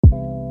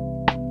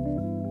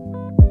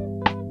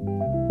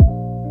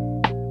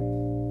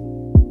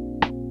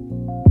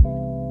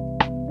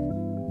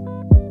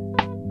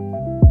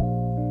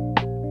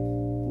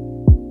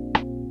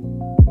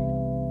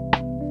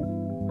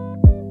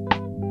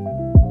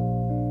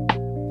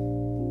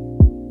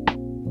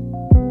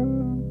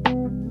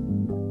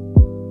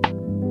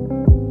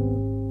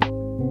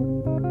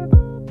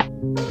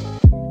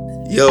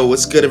Yo,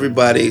 what's good,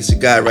 everybody? It's your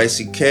guy,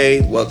 Ricey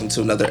K. Welcome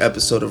to another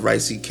episode of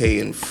Ricey K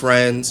and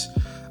Friends.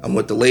 I'm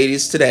with the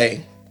ladies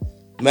today.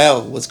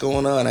 Mel, what's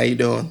going on? How you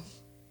doing?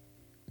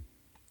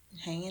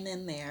 Hanging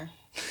in there.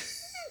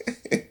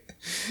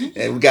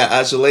 And we got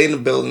Ashaley in the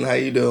building. How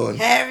you doing?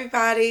 Hey,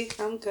 everybody.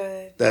 I'm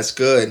good. That's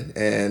good.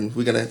 And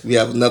we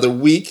have another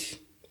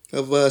week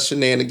of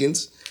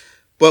shenanigans.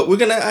 But we're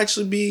going to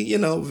actually be,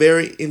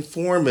 very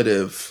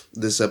informative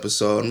this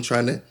episode. I'm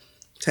trying to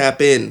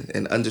tap in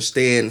and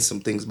understand some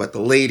things about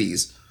the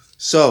ladies.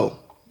 So,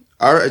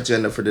 our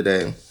agenda for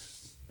today.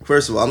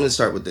 First of all, I'm going to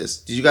start with this.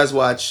 Did you guys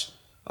watch,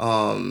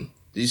 did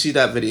you see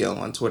that video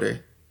on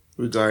Twitter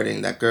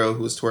regarding that girl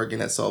who was twerking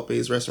at Salt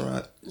Bae's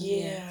restaurant?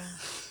 Yeah.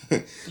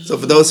 So,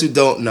 for those who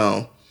don't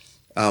know,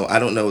 I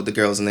don't know the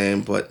girl's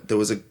name, but there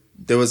was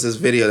this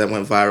video that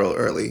went viral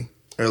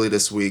early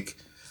this week.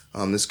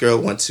 This girl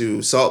went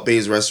to Salt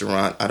Bae's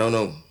restaurant. I don't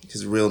know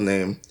his real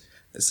name.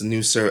 It's the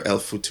New Sir El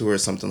Futur or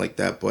something like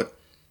that, but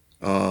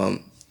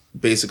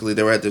basically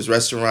they were at this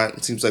restaurant.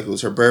 It seems like it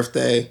was her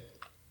birthday.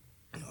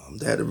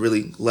 They had a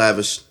really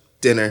lavish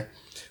dinner,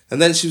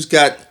 and then she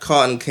got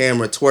caught on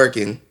camera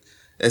twerking.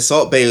 And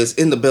Salt Bae was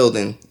in the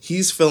building.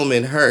 He's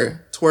filming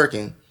her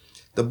twerking.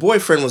 The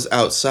boyfriend was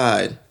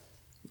outside,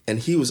 and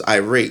he was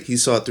irate. He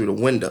saw it through the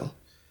window,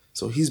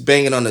 so he's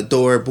banging on the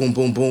door. Boom,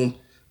 boom, boom.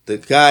 The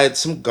guy,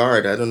 some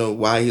guard, I don't know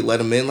why he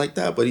let him in like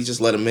that, but he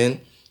just let him in.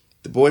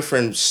 The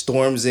boyfriend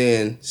storms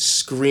in,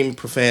 screaming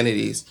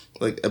profanities,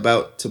 like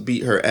about to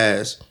beat her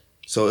ass.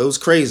 So it was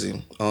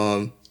crazy.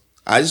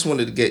 I just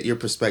wanted to get your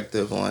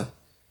perspective on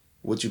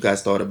what you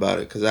guys thought about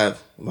it, because I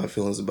have my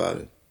feelings about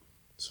it.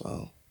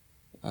 So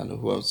I don't know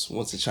who else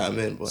wants to chime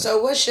in. But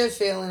So what's your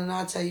feeling, and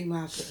I'll tell you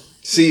my feeling.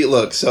 See,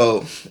 look,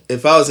 so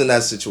if I was in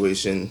that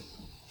situation,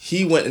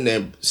 he went in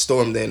there,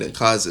 stormed in, and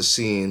caused a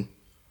scene.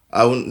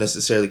 I wouldn't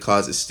necessarily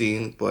cause a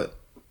scene, but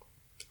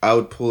I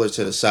would pull her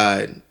to the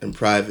side in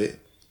private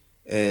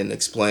and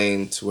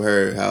explain to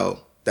her how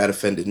that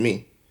offended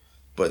me.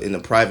 But in a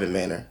private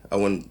manner, I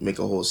wouldn't make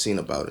a whole scene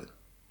about it.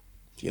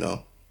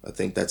 I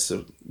think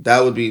that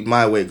would be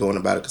my way of going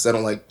about it, because I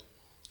don't like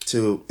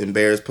to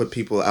put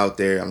people out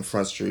there on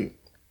Front Street.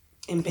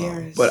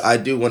 Embarrassed. But I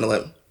do want to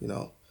let,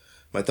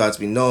 my thoughts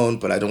be known,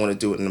 but I don't want to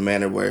do it in a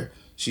manner where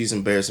she's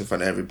embarrassed in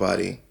front of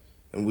everybody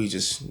and we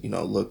just,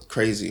 look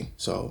crazy.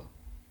 So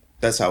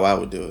that's how I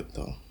would do it,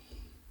 though.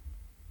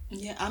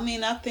 Yeah,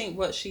 I think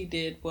what she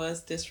did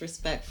was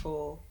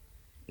disrespectful,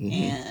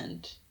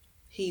 and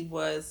he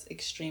was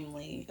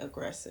extremely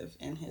aggressive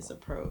in his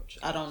approach.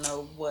 I don't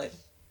know what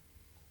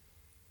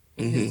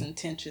his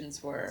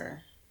intentions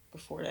were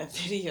before that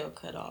video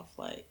cut off.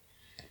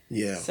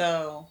 Yeah.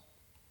 So.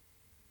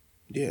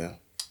 Yeah.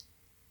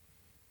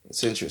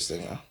 It's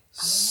interesting, huh?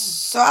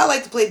 So I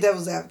like to play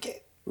devil's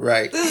advocate.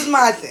 Right. This is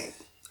my thing.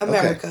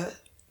 America. Okay.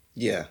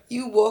 Yeah.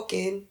 You walk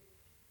in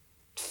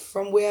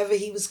from wherever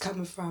he was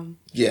coming from.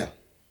 Yeah.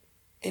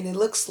 And it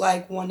looks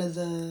like one of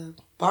the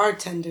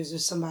bartenders or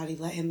somebody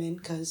let him in,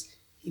 because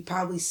he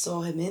probably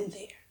saw him in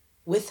there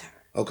with her.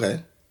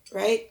 Okay.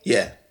 Right?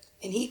 Yeah.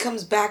 And he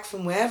comes back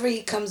from wherever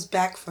he comes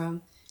back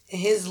from, and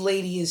his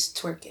lady is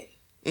twerking.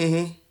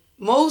 Mm-hmm.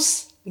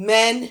 Most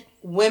men,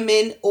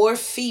 women, or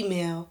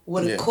female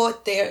would have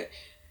caught their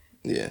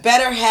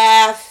better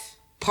half,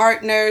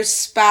 partner,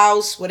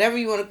 spouse, whatever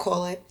you want to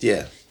call it.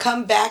 Yeah.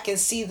 Come back and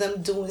see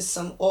them doing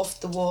some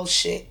off-the-wall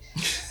shit.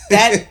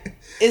 That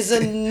is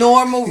a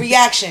normal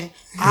reaction.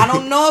 I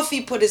don't know if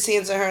he put his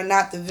hands on her or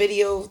not. The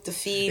video, the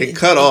feed, it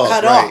cut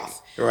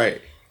off.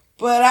 Right.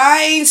 But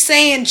I ain't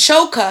saying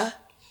choke her.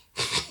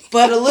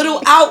 But a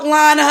little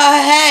outline of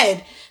her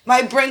head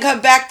might bring her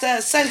back to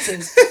her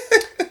senses.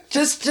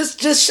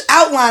 Just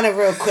outline it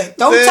real quick.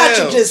 Don't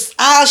touch her.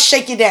 I'll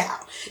shake you down.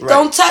 Right.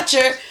 Don't touch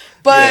her.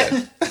 But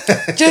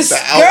just,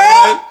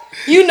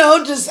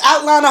 girl, just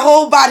outline a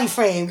whole body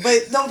frame.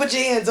 But don't put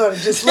your hands on it.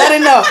 Just let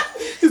it know.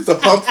 It's a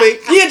pump fake?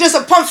 Yeah, just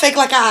a pump fake.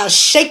 Like, I'll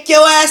shake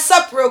your ass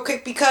up real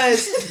quick,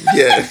 because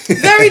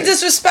very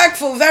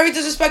disrespectful. Very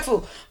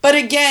disrespectful. But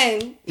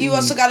again, you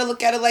also got to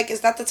look at it like,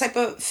 is that the type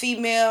of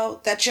female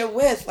that you're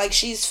with? Like,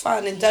 she's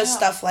fun and does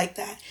stuff like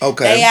that.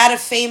 Okay. They at a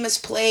famous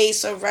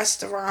place or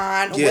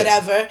restaurant or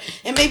whatever,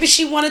 and maybe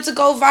she wanted to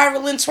go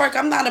viral and twerk.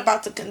 I'm not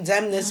about to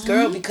condemn this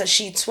girl because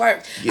she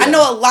twerked. Yeah. I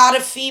know a lot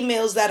of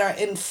females that are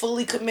in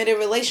fully committed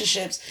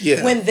relationships.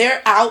 Yeah. When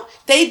they're out,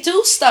 they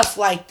do stuff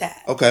like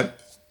that. Okay.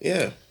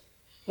 Yeah.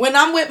 When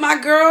I'm with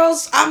my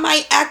girls, I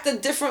might act a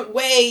different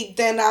way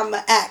than I'm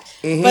going to act.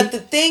 Mm-hmm. But the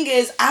thing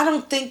is, I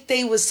don't think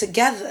they was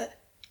together.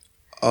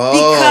 Oh.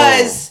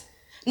 Because,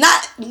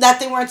 not that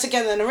they weren't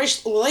together in a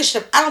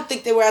relationship, I don't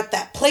think they were at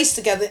that place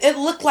together. It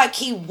looked like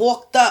he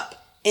walked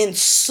up and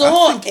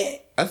saw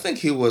it. I think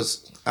he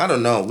was... I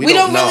don't know. We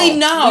don't really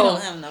know.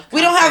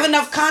 We don't have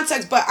enough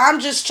context, but I'm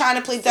just trying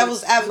to play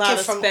devil's advocate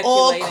from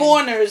all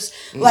corners.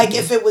 Like,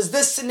 if it was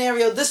this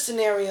scenario.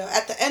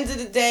 At the end of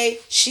the day,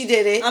 she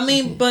did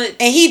it. But...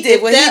 And he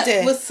did what he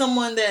did. With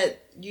someone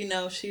that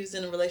she was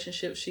in a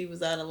relationship. She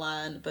was out of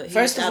line. But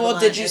first of all,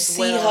 did you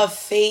see her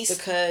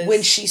face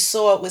when she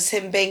saw it was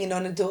him banging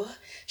on the door?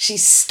 She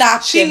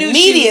stopped she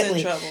immediately. Knew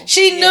she was in trouble.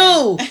 She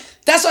knew.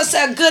 That's why I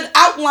said a good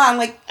outline.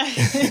 Like,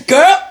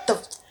 girl,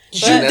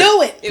 you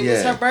do it. It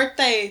was her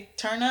birthday.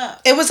 Turn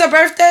up. It was her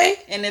birthday?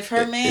 And if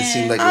her man... It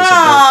seemed like it was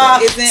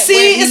her birthday.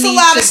 See, it's a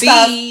lot of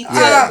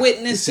stuff.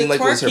 Witness it seemed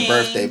like it was her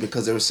birthday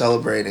because they were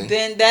celebrating.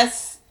 Then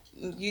that's...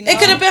 It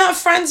could have been her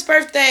friend's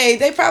birthday.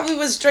 They probably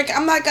was drinking.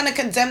 I'm not going to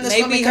condemn this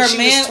woman because she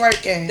was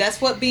twerking. That's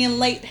what being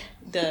late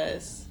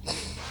does.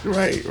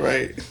 Right.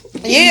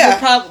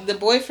 Yeah. The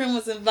boyfriend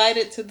was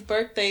invited to the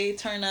birthday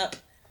turn up,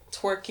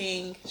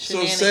 twerking,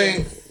 shenanigans. So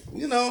saying,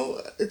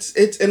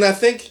 it's and I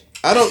think,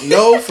 I don't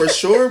know for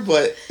sure,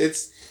 but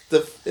it's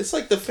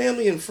like the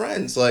family and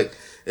friends. Like,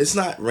 it's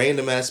not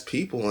random ass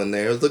people in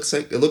there. It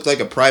looked like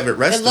a private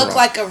restaurant. It looked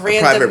like a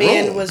random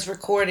man was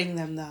recording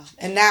them though,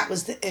 and that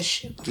was the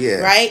issue. Yeah,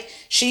 right.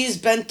 She's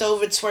bent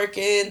over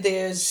twerking.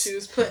 She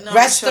was putting on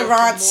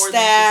restaurant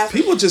staff.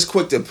 People just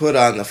quick to put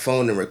on the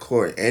phone and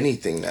record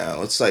anything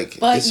now. It's like,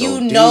 but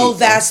it's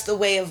that's the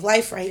way of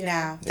life right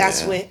now.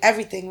 That's with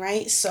everything,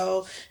 right?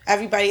 So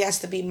everybody has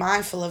to be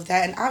mindful of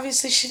that. And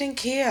obviously, she didn't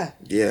care.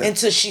 Yeah.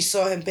 Until she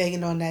saw him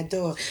banging on that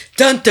door.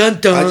 Dun dun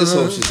dun. I just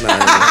hope she's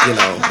not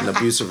in an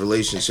abusive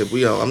relationship.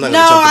 I'm not gonna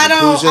jump to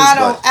conclusions. I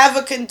don't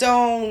ever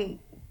condone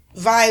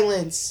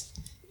violence.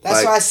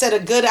 That's why I said a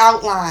good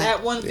outline.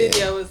 That one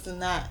video is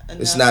not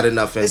enough. It's not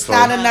enough info. It's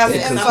not enough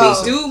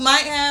info. Dude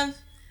might have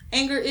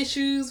anger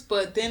issues,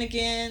 but then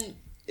again,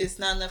 it's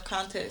not enough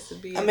context to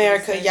be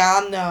America,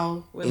 y'all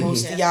know.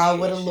 Most of y'all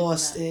would have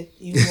lost it.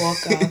 You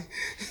walk up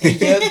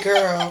and your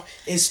girl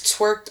is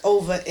twerked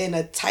over in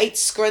a tight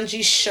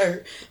scrungy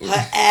shirt.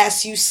 Her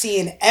ass, you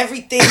seeing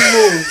everything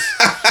move.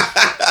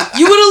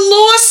 You would have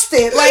lost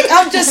it. Like,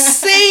 I'm just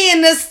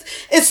saying this.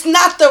 It's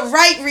not the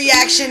right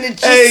reaction.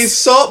 Hey,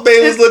 Salt Bae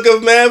was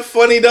looking mad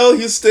funny though.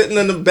 He's sitting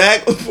in the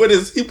back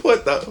with he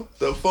put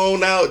the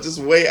phone out just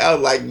way out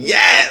like,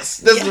 yes,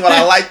 this is what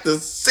I like to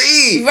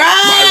see.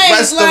 Right. My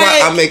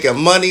restaurant, I'm making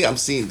money. I'm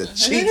seeing the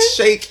cheeks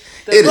shake.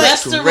 The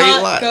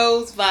restaurant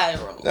goes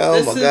viral.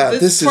 Oh my God,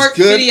 this is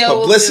good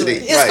publicity.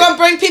 It's gonna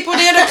bring people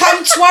there to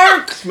come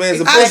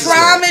twerk. I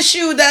promise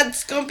you,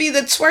 that's gonna be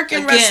the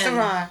twerking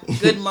restaurant.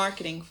 Good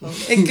marketing,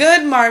 folks.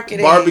 Good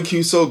marketing.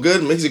 Barbecue so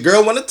good makes a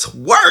girl want to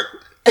twerk.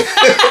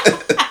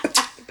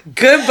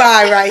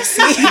 Goodbye,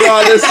 Ricey. You know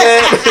what I'm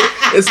saying?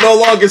 It's no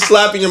longer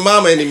slapping your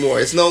mama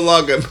anymore. It's no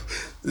longer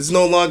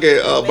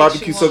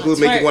barbecue so good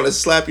make you want to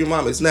slap your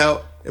mama. It's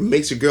now. It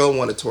makes your girl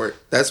want to twerk.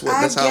 That's how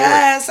it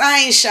works.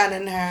 I ain't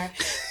shunning her.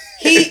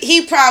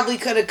 He probably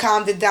could have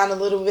calmed it down a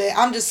little bit.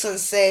 I'm just gonna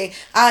say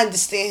I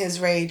understand his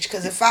rage,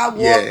 because if I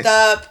walked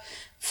up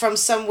from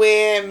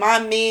somewhere, my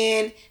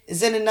man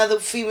is in another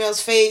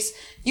female's face,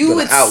 you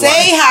would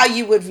say how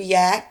you would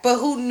react, but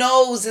who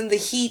knows in the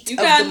heat of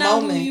the moment. You gotta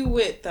know who you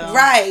with, though.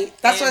 Right.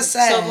 That's what I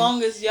said. So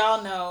long as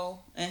y'all know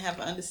and have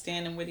an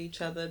understanding with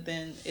each other,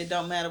 then it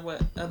don't matter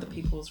what other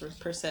people's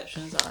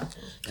perceptions are.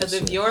 Because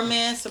if your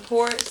man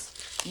supports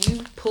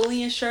you pulling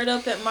your shirt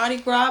up at Mardi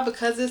Gras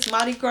because it's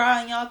Mardi Gras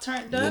and y'all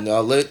turned up, and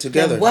y'all lit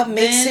together. What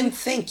makes him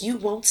think you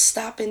won't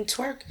stop and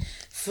twerk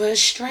for a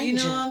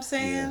stranger? You know what I'm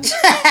saying?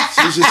 Yeah.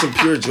 She was just in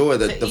pure joy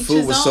that the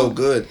food was so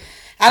good.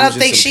 I don't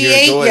think she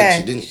ate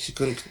yet. She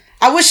couldn't.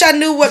 I wish I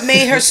knew what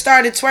made her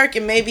started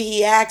twerking. Maybe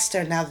he asked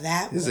her. Now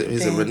that is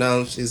it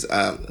renowned? She's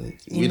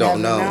we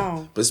don't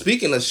know. But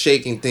speaking of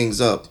shaking things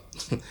up,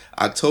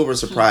 October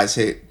surprise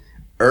hit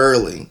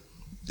early.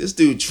 This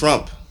dude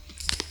Trump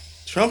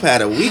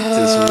had a week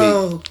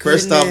this week.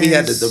 First off, he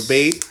had the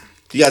debate.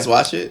 You guys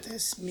watch it?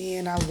 That's me,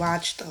 and I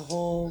watched the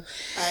whole.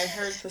 I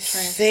heard the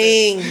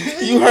thing.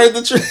 You heard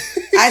the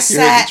transcript? I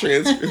sat.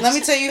 Let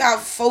me tell you how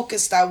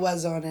focused I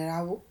was on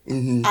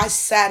it. I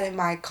sat in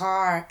my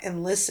car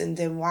and listened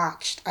and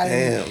watched.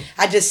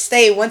 I just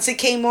stayed. Once it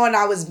came on,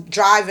 I was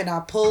driving. I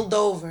pulled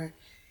over,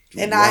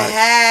 and I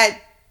had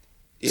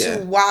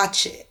to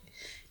watch it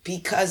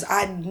because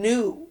I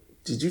knew.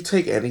 Did you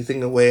take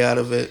anything away out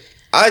of it?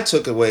 I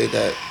took away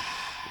that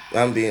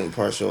I'm being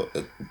partial.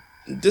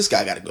 This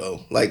guy got to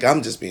go. Like,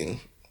 I'm just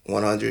being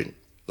 100.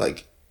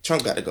 Like,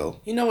 Trump got to go.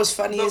 You know what's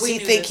funny is he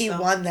think he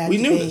won that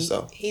debate. We knew this,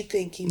 though. He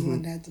think he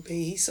won that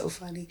debate. He's so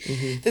funny.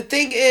 The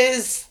thing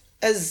is,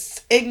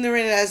 as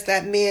ignorant as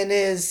that man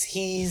is,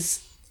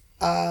 he's,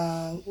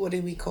 what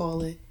do we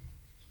call it?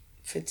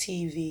 For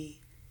TV.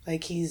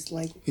 Like, he's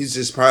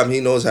just prime.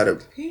 He knows how to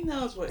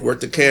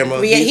work the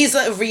camera. He's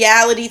a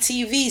reality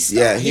TV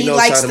star. Yeah, he knows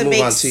how to move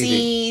on TV.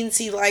 Scenes.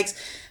 He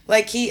likes...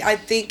 I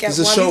think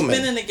he's showman. He's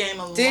been in the game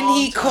a long time. Didn't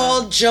he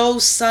call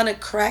Joe's son a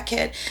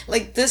crackhead?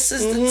 Like, this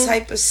is the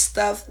type of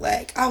stuff,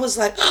 like, I was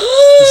like,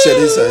 he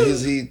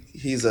said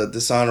he's a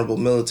dishonorable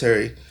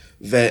military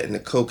vet and a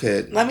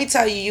cokehead. Let me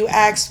tell you, you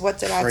asked what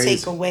did I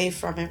take away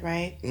from it,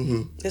 right?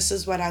 This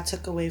is what I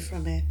took away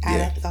from it.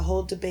 The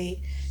whole debate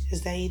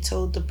is that he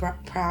told the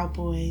Proud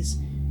Boys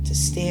to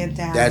stand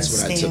down and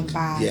stand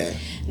by. Yeah.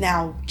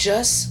 Now,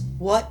 just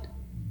what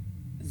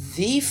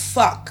the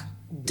fuck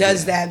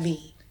does that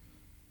mean?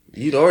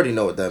 You already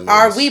know what that means.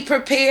 Are we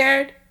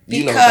prepared?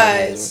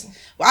 Because,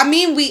 I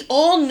mean, we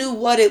all knew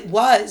what it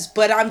was,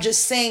 but I'm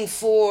just saying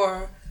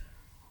for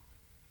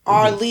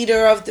our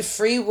leader of the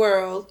free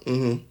world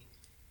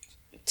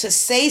to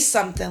say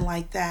something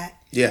like that.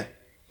 Yeah.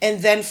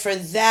 And then for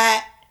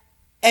that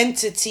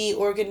entity,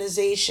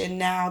 organization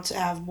now to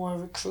have more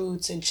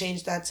recruits and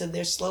change that to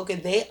their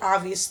slogan, they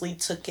obviously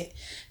took it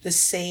the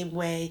same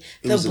way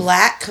the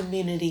black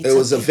community took it. It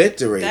was a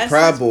victory.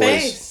 Proud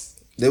Boys.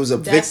 There was a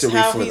victory for them.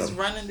 That's how he's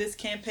running this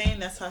campaign.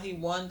 That's how he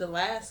won the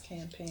last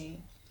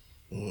campaign.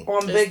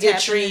 On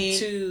bigotry,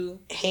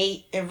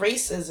 hate, and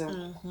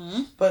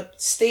racism.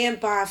 But stand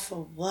by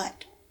for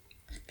what?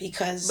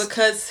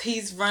 Because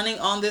he's running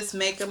on this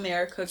Make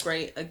America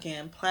Great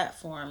Again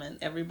platform, and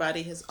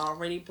everybody has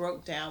already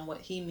broke down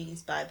what he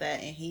means by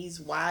that, and he's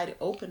wide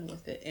open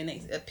with it, and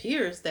it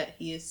appears that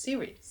he is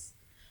serious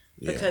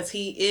because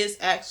he is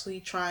actually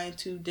trying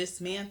to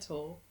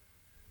dismantle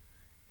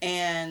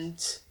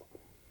and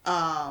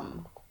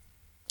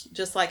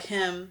just like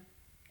him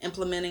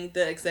implementing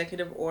the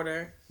executive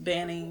order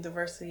banning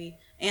diversity,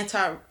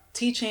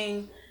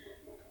 teaching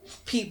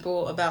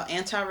people about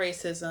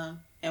anti-racism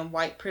and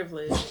white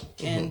privilege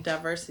and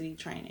diversity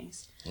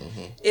trainings.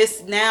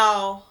 It's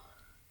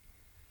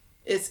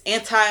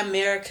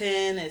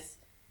anti-American, it's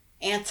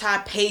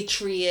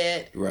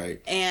anti-patriot.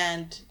 Right.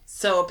 And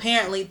so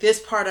apparently this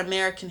part of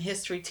American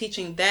history,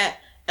 teaching that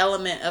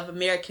element of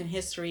American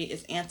history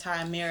is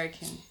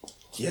anti-American.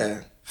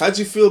 Yeah. How'd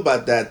you feel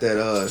about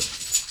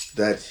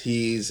that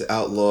he's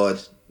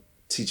outlawed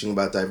teaching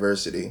about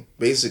diversity?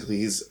 Basically,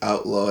 he's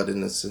outlawed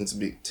in the sense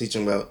of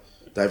teaching about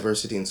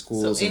diversity in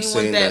schools. So and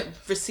anyone saying that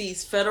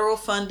receives federal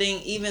funding,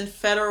 even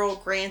federal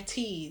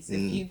grantees, if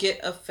you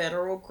get a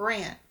federal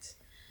grant,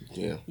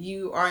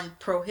 you are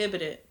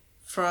prohibited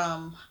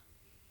from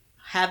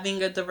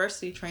having a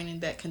diversity training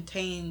that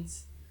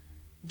contains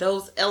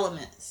those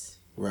elements.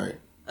 Right.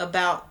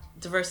 About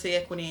diversity,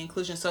 equity, and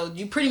inclusion. So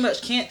you pretty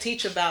much can't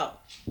teach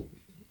about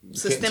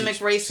systemic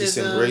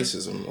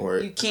racism, or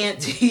you can't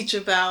teach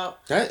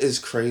about. That is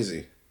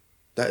crazy.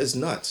 That is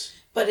nuts.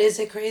 But is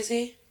it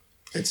crazy?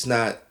 It's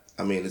not.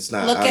 I mean, it's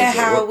not. Look at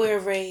how we're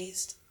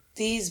raised.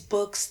 These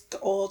books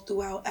all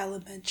throughout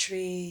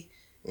elementary,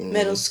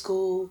 middle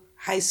school,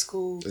 high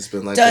school it's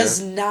been like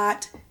does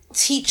not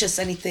teach us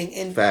anything.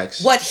 And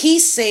facts. What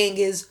he's saying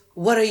is,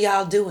 what are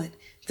y'all doing?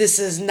 This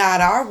is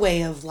not our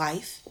way of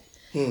life.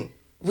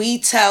 We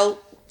tell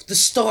the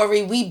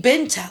story we've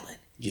been telling.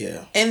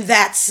 Yeah. And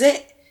that's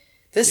it.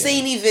 This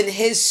ain't even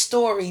his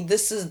story.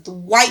 This is the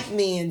white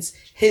man's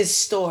his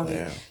story.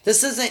 Yeah.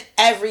 This isn't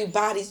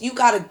everybody's. You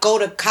got to go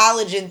to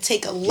college and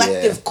take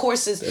elective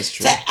courses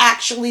to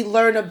actually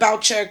learn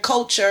about your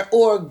culture,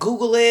 or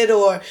Google it,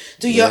 or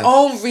do your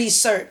own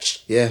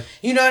research. Yeah.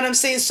 You know what I'm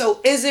saying?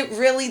 So is it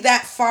really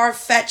that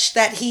far-fetched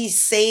that he's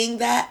saying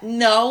that?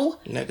 No.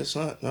 No, it's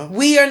not. No.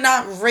 We are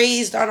not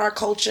raised on our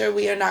culture.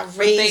 We are not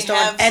raised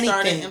on anything. They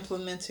have started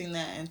implementing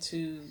that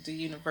into the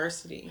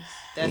universities.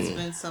 That's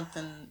been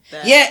something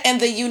that... Yeah,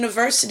 and the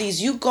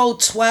universities, you go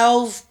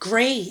 12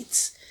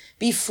 grades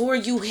before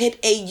you hit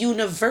a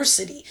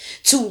university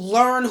to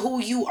learn who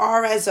you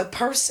are as a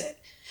person,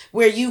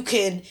 where you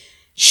can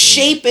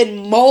shape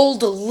and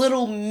mold a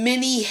little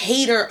mini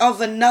hater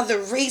of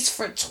another race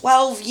for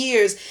 12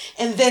 years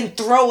and then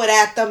throw it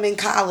at them in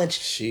college.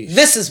 Sheesh.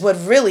 This is what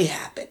really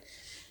happened.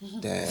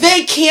 Damn.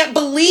 They can't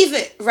believe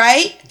it,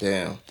 right?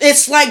 Damn.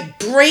 It's like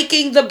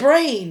breaking the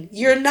brain.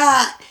 You're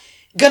not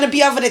going to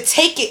be able to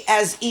take it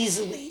as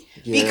easily.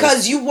 Yeah.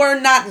 Because you were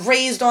not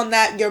raised on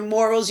that, your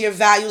morals, your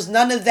values,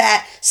 none of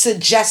that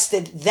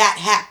suggested that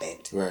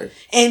happened. Right.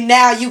 And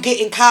now you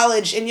get in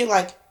college and you're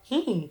like,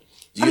 I'm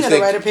going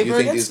to write a paper against you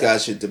think these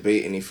guys should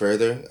debate any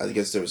further? I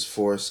guess there was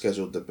 4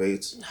 scheduled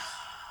debates.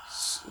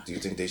 Do you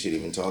think they should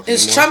even talk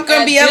Is anymore? Trump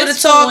going to be able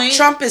to talk?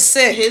 Trump is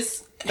sick.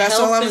 His That's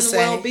health all I'm and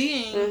saying.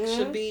 well-being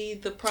should be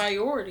the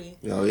priority.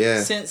 Oh,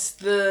 yeah. Since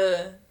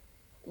the...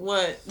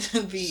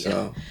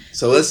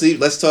 So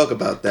let's talk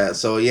about that.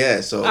 So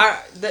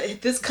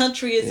this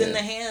country is in the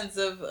hands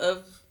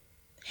of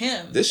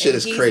him. This shit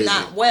is crazy. He's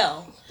not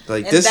well,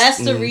 like and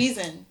that's the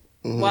reason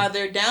why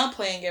they're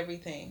downplaying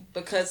everything.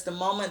 Because the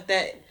moment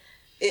that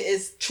it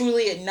is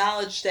truly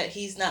acknowledged that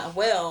he's not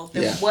well,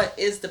 then what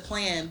is the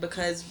plan?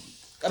 Because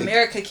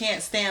America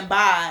can't stand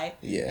by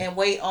and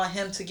wait on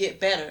him to get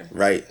better.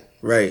 Right.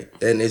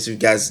 And as you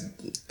guys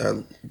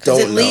don't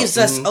it leaves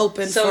us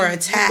open for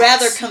attacks. You'd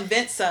rather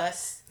convince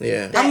us.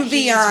 Yeah. I'm going to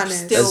be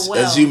honest.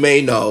 As you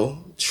may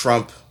know,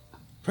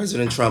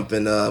 President Trump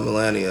and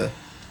Melania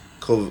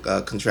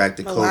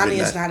contracted COVID-19.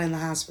 Melania's not in the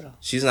hospital.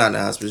 She's not in the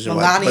hospital.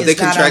 Melania's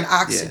not on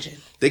oxygen. Yeah.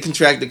 They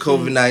contracted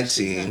COVID-19.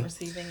 She's not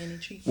receiving any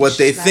treatment. What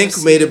they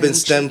think may have been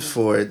stemmed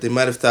for, they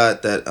might have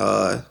thought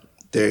that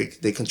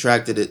they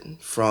contracted it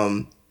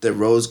from the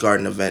Rose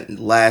Garden event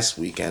last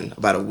weekend,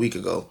 about a week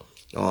ago.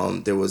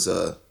 There was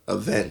a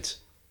event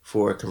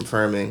for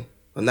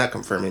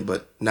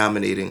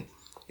nominating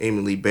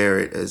Amy Lee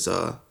Barrett as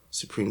a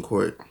Supreme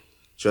Court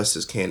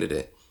Justice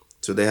candidate.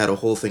 So they had a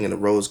whole thing in the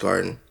Rose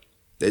Garden.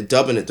 They're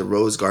dubbing it the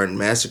Rose Garden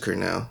Massacre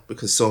now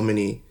because so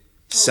many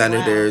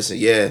senators. Wow.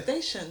 Yeah.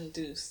 They shouldn't.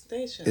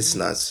 It's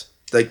nuts.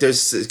 Like,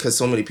 there's, because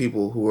so many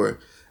people who were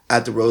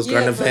at the Rose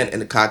Garden event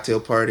and the cocktail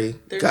party.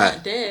 They're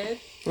not dead.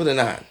 Well, they're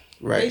not.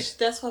 Right.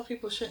 That's why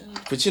people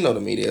shouldn't. But you know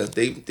the media.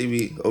 They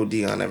be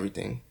OD on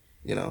everything,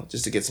 you know,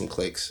 just to get some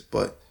clicks.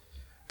 But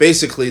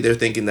basically, they're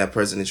thinking that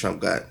President Trump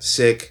got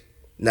sick.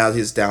 Now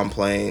he's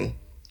downplaying.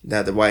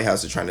 Now the White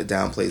House is trying to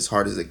downplay as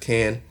hard as it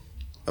can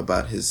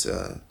about his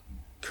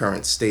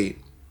current state,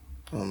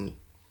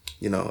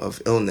 you know,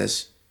 of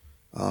illness.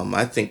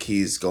 I think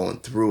he's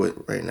going through it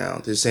right now.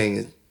 They're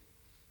saying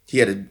he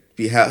had to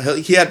be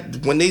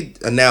when they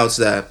announced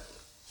that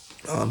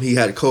he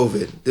had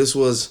COVID. This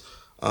was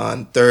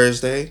on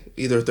Thursday,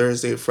 either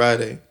Thursday or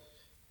Friday,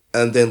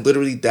 and then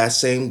literally that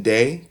same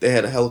day they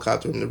had a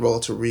helicopter in the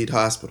Walter Reed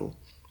Hospital.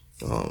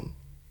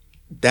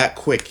 That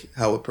quick,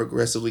 how it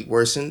progressively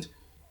worsened,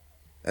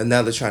 and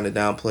now they're trying to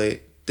downplay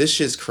it. This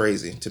shit's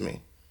crazy to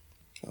me.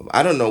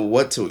 I don't know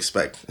what to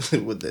expect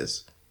with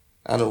this.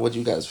 I don't know what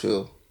you guys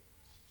feel.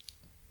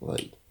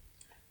 Like,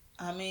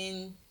 I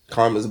mean,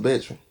 karma's a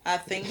bitch. I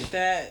think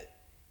that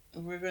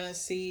we're gonna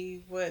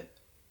see what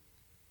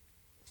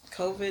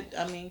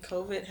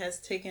COVID has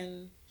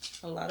taken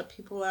a lot of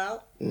people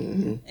out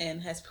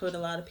and has put a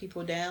lot of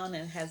people down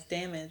and has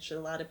damaged a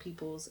lot of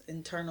people's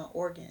internal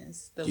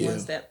organs, the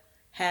ones that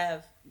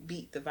have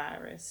beat the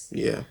virus.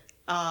 Yeah.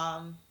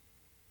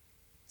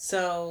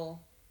 So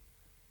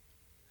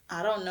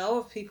I don't know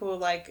if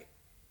people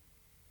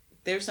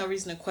there's no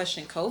reason to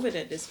question COVID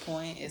at this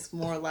point. It's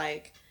more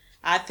like,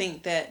 I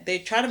think that they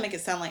try to make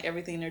it sound like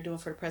everything they're doing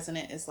for the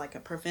president is like a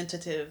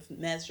preventative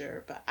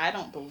measure, but I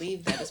don't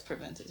believe that it's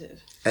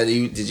preventative. And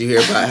did you hear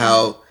about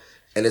how,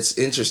 and it's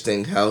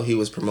interesting how he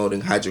was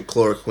promoting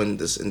hydrochloroquine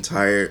this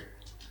entire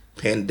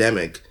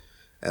pandemic,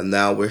 and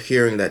now we're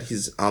hearing that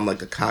he's on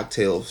like a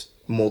cocktail of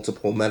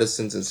multiple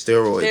medicines and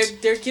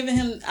steroids. They're giving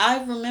him,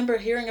 I remember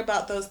hearing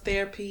about those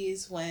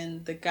therapies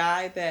when the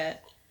guy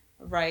that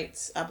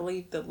writes, I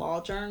believe, the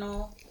Law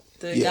Journal,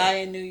 the guy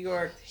in New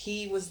York,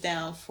 he was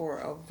down for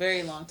a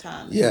very long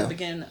time. Yeah.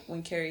 Again,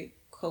 when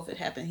COVID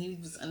happened, he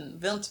was on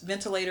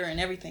ventilator and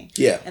everything.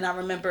 Yeah. And I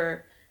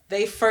remember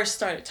they first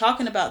started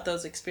talking about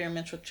those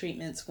experimental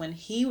treatments when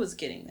he was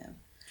getting them.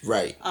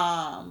 Right.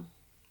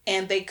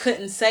 And they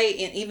couldn't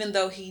say, and even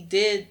though he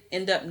did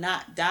end up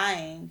not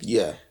dying.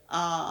 Yeah.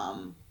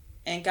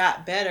 And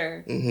got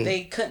better,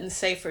 they couldn't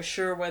say for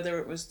sure whether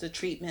it was the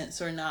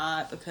treatments or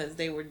not because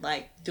they were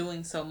like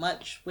doing so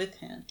much with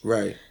him.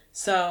 Right.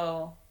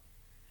 So,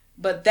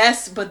 but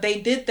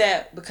they did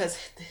that because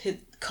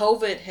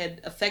COVID had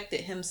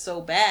affected him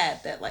so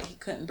bad that like he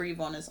couldn't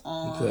breathe on his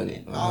own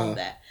and all of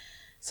that.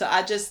 So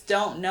I just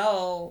don't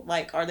know,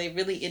 like, are they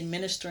really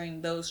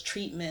administering those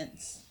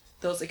treatments,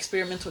 those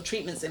experimental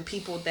treatments in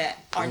people that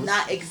are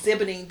not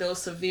exhibiting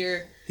those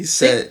severe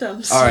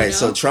symptoms? All right,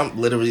 so Trump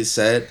literally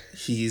said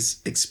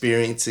he's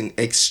experiencing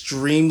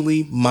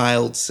extremely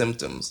mild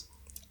symptoms.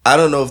 I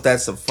don't know if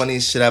that's the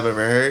funniest shit I've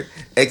ever heard.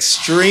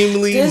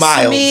 Extremely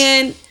mild. This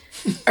man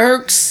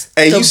irks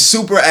and he's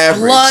super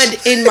average.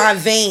 Blood in my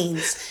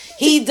veins.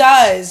 He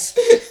does.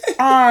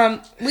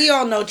 We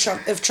all know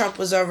Trump. If Trump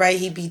was all right,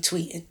 he'd be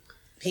tweeting.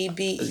 He'd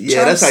be.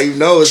 Yeah, that's how you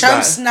know it's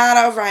Trump's not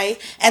all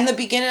right. And the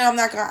beginning, I'm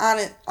not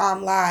gonna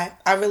lie.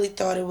 I really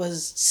thought it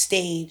was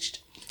staged.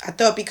 I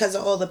thought because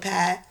of all the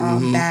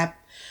bad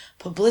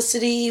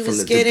publicity he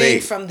was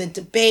getting from the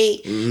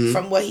debate,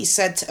 from what he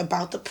said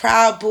about the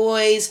Proud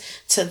Boys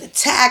to the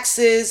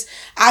taxes.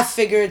 I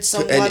figured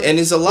someone and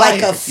he's a liar.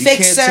 Like a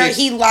fixer.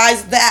 He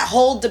lies. That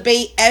whole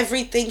debate,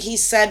 everything he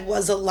said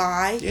was a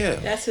lie. Yeah,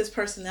 that's his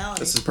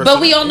personality.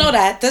 But we all know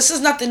that. This is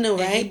nothing new,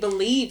 right? And he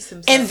believes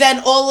himself. And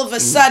then all of a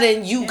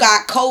sudden, you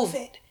got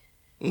COVID.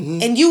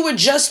 And you were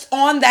just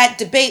on that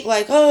debate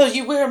like, oh,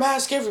 you wear a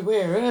mask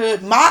everywhere,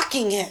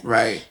 mocking him.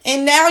 Right.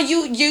 And now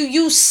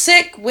you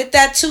sick with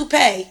that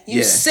toupee.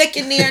 You sick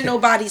in there,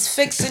 nobody's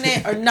fixing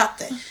it or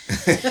nothing.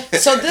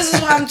 So this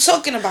is what I'm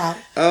talking about.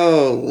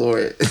 Oh,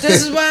 Lord.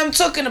 This is what I'm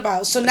talking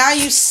about. So now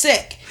you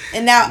sick.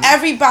 And now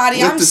everybody,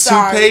 with I'm the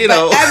sorry, toupee,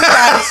 but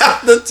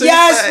everybody's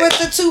yes, with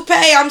the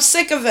toupee. I'm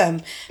sick of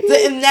him.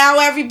 And now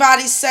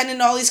everybody's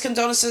sending all these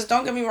condolences.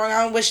 Don't get me wrong,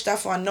 I don't wish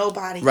stuff on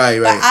nobody. Right.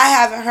 But I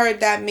haven't heard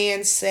that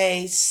man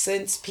say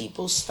since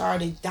people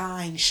started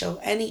dying, show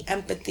any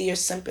empathy or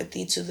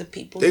sympathy to the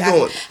people.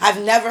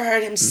 I've never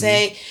heard him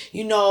say,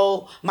 you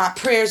know, my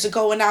prayers are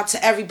going out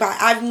to everybody.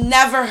 I've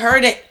never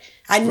heard it.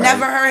 I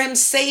never heard him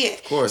say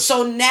it. Of course.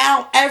 So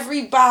now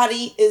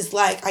everybody is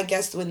like, I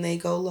guess when they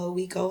go low,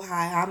 we go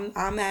high.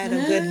 I'm at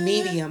a good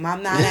medium.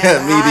 I'm not at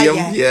a high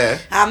yet. Yeah.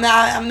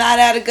 I'm not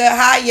at a good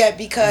high yet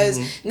because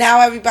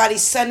now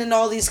everybody's sending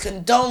all these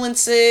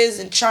condolences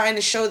and trying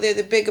to show they're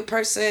the bigger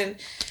person.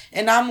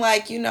 And I'm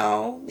like, you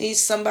know, he's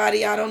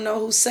somebody I don't know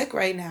who's sick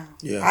right now.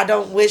 Yeah. I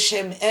don't wish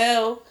him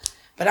ill,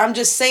 but I'm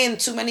just saying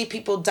too many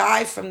people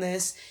die from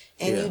this.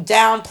 And you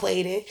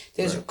downplayed it.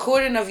 There's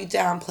recording of you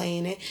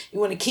downplaying it.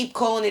 You want to keep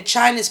calling it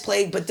China's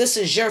plague, but this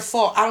is your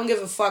fault. I don't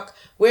give a fuck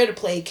where the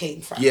plague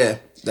came from. Yeah.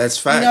 That's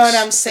facts. You know what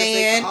I'm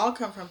saying? They all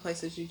come from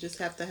places. You just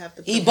have to have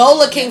the.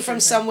 Ebola came from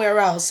somewhere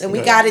else, and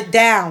we got it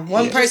down.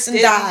 One person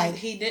died.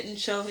 He didn't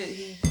show it.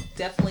 He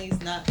definitely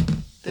is not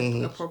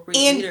the appropriate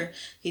leader.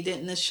 He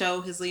didn't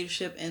show his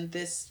leadership in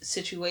this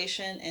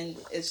situation, and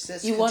it's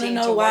just. You want to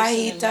know why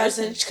he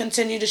doesn't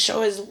continue to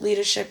show his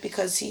leadership?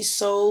 Because he's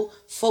so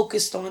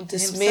focused on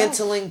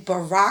dismantling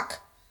Barack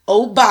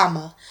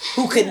Obama,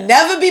 who could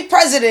never be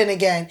president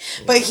again.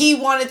 But he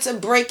wanted to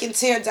break and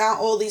tear down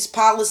all these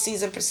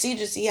policies and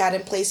procedures he had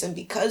in place, and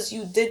because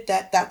you did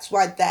that, that's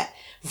why that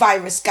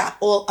virus got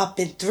all up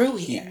and through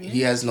here.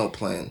 He has no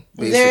plan.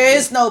 Basically. There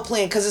is no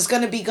plan, because it's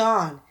going to be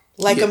gone.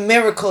 Like a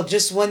miracle,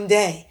 just one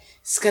day.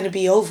 It's going to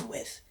be over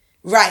with.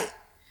 Right.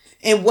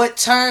 And what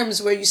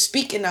terms were you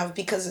speaking of?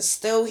 Because it's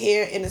still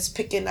here and it's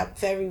picking up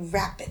very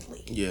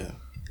rapidly. Yeah.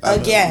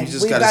 Again,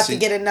 we're about to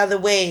get another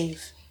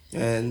wave.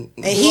 And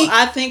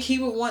I think he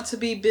would want to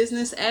be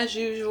business as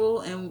usual,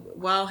 and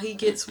while he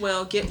gets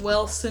well, get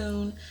well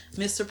soon,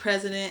 Mr.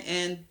 President,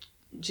 and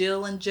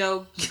Jill and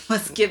Joe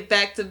must get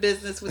back to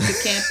business with the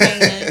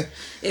campaign.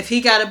 If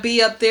he got to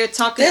be up there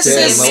talking to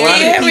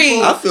Melania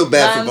people, I feel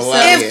bad for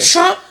Melania. If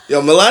Trump,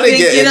 Melania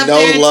getting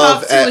no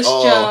love at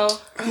all. Joe.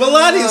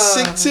 Melania's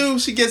sick too.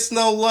 She gets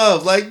no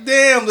love. Like,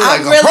 damn.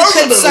 I'm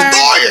really concerned.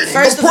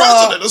 First of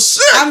all,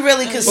 I'm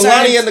really concerned.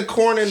 Melania in the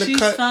corner in the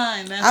cut. She's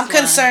fine. I'm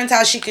concerned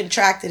how she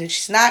contracted it.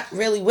 She's not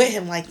really with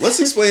him like that. Let's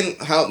explain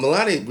how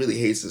Melania really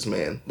hates this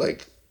man.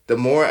 Like, the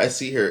more I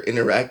see her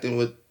interacting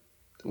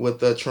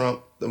with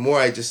Trump, the more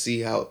I just see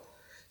how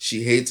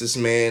she hates this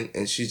man,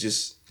 and she's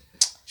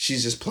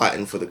just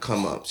plotting for the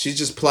come up. She's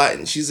just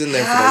plotting. She's in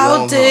there for the long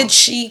haul.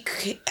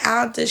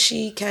 How did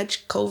she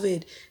catch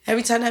COVID?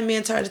 Every time that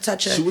man tried to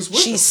touch her,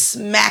 she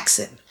smacks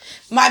him.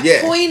 My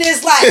point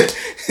is, like,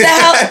 the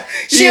hell,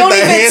 she don't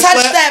even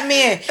touch that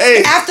man.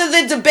 Hey. After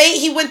the debate,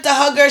 he went to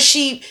hug her.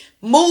 She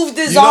moved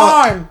his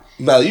arm.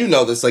 Mel, you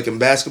know this, like in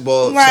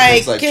basketball.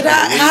 Right, like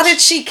how did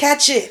she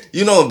catch it?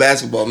 You know in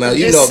basketball, Mel,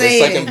 you know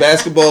this. Like in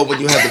basketball, when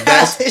you have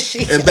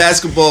the in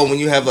basketball, when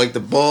you have like the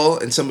ball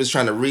and somebody's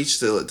trying to reach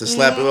to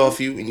slap it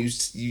off you, and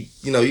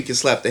you can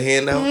slap the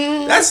hand out.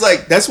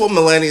 That's what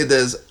Melania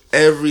does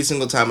every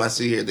single time I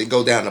see her. They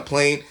go down the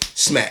plane,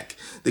 smack.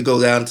 They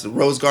go down to the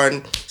Rose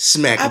Garden,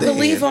 smack. I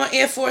believe on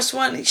Air Force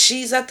One,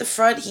 she's at the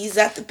front, he's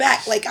at the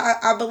back. Like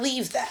I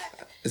believe that.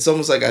 It's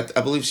almost like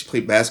I believe she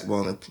played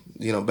basketball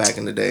back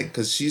in the day,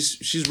 because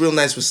she's real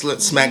nice with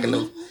smacking the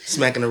wrist.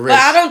 But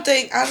I don't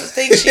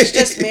think she's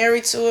just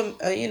married to him.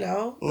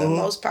 The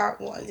most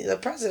powerful one, the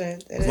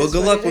president. Well,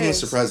 good luck with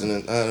Mr.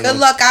 President. Good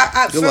luck.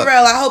 For real,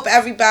 I hope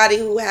everybody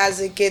who has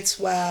it gets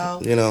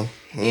well.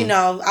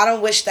 I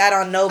don't wish that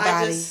on nobody.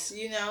 I just,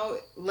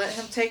 let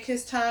him take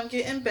his time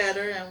getting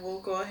better, and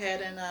we'll go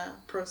ahead and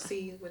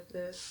proceed with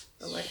this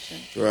election.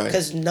 Right.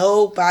 Because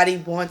nobody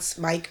wants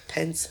Mike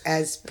Pence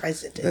as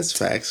president. That's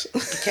facts.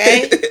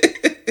 Okay?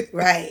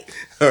 Right.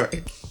 All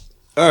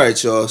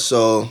right, y'all.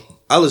 So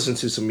I listened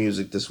to some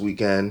music this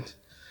weekend.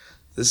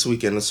 This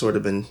weekend has sort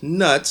of been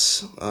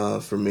nuts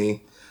for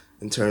me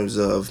in terms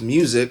of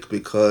music,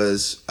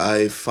 because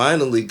I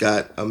finally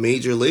got a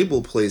major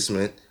label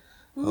placement.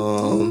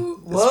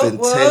 It's been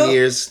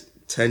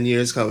 10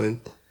 years coming.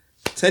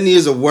 10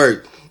 years of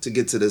work to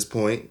get to this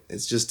point.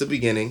 It's just the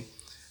beginning.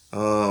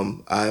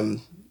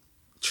 I'm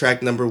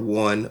track number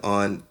 1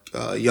 on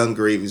Young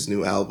Gravy's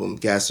new album,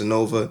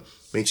 Gasanova.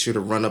 Make sure to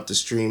run up the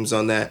streams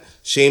on that.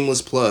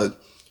 Shameless plug.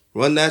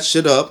 Run that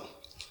shit up.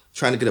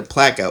 Trying to get a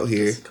plaque out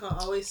here. It's called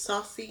Always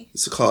Saucy.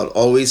 It's called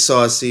Always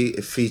Saucy.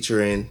 It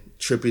featuring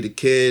Trippy the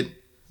Kid,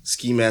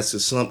 Ski Master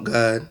Slump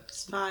God,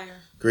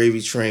 Spire,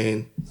 Gravy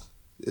Train.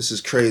 This is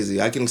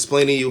crazy. I can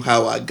explain to you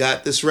how I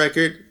got this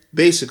record.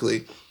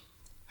 Basically,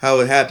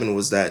 how it happened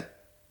was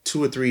that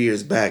 2 or 3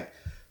 years back,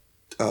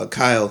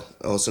 Kyle,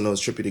 also known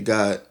as Trippy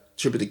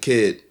the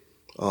Kid,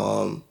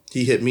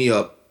 he hit me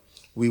up.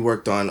 We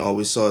worked on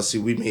Always Saucy.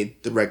 We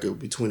made the record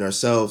between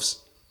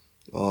ourselves,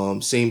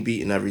 same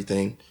beat and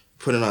everything.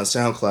 Put it on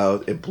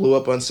SoundCloud. It blew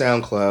up on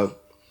SoundCloud.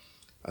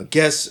 I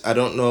guess, I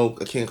don't know,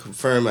 I can't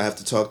confirm. I have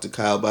to talk to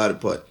Kyle about it,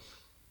 but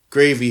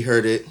Gravy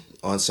heard it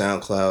on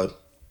SoundCloud.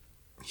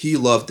 He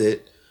loved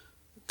it.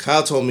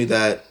 Kyle told me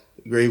that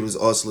Gravy was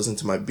also listening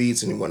to my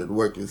beats and he wanted to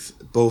work with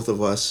both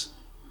of us.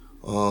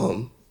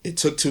 It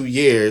took 2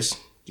 years.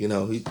 He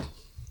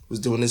was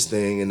doing his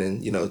thing, and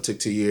then, it took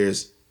 2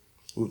 years.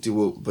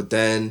 Whoop-de-whoop. But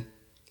then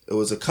it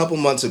was a couple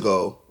months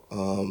ago,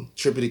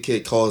 Trippy the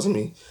Kid calls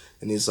me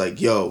and he's like,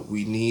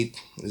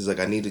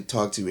 I need to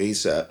talk to you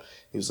ASAP.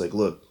 He was like,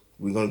 look,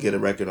 we're going to get a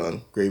record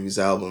on Gravy's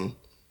album.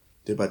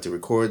 They're about to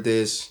record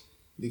this.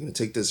 They're going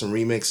to take this and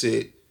remix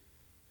it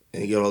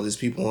and get all these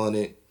people on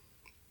it.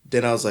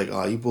 Then I was like,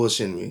 oh, you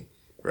bullshitting me,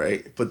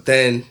 right? But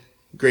then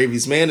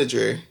Gravy's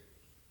manager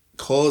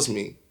calls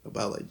me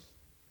about like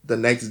the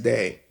next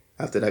day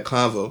after that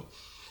convo.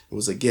 It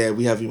was like, yeah,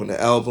 we have you on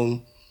the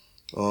album.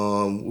 We're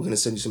going to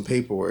send you some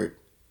paperwork.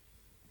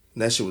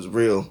 And that shit was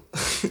real.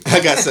 I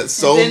got sent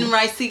so... And then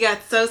Ricey got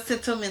so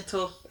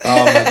sentimental.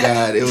 Oh my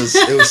God. It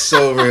was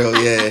so real,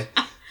 yeah.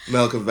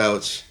 Mel can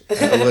vouch.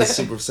 It was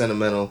super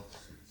sentimental.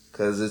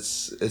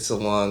 because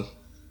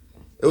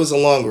it was a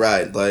long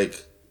ride.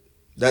 Like,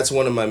 that's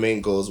one of my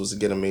main goals, was to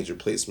get a major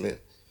placement.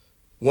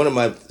 One of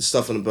my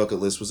stuff on the bucket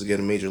list was to get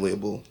a major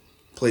label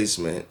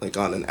placement, like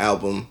on an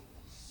album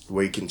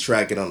where you can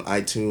track it on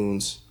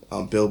iTunes,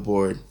 on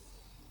Billboard.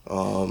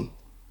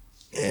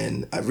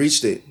 And I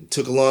reached it. It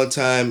took a long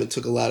time. It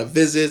took a lot of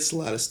visits, a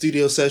lot of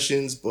studio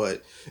sessions,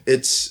 but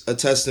it's a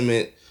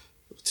testament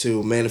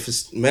to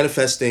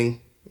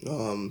manifesting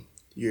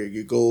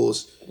your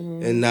goals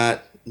and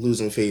not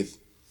losing faith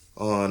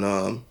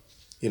on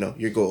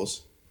your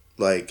goals.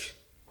 Like,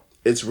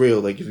 it's real.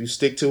 Like, if you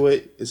stick to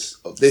it,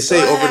 they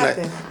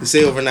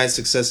say overnight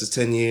success is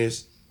 10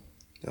 years.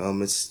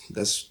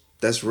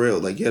 That's real.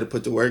 Like, you got to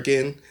put the work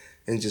in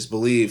and just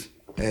believe,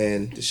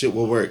 and the shit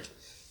will work.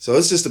 So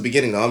it's just the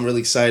beginning, though. I'm really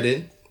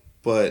excited.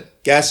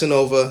 But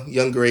Gasanova,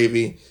 Young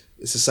Gravy,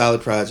 it's a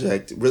solid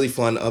project. Really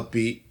fun,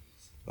 upbeat.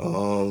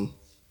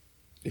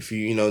 If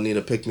you need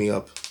a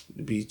pick-me-up,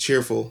 be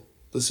cheerful,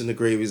 listen to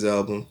Gravy's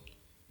album.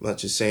 I'm not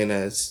just saying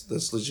that.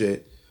 That's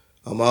legit.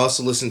 I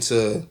also listened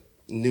to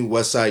new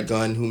West Side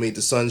Gun, Who Made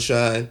the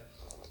Sunshine.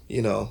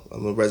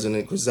 I'm a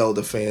resident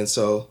Griselda fan,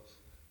 so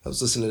I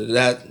was listening to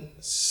that.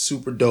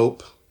 Super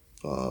dope.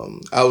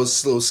 I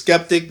was a little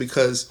skeptic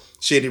because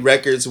Shady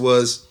Records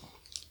was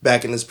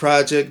back in this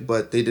project,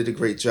 but they did a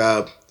great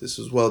job. This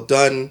was well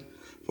done.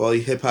 For all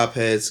you hip-hop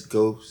heads,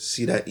 go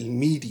see that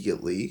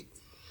immediately.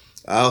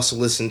 I also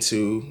listened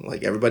to,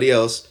 like everybody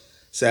else,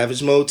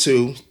 Savage Mode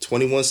 2,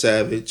 21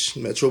 Savage,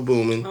 Metro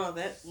Boomin. Oh,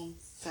 that one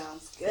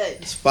sounds good.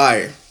 It's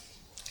fire.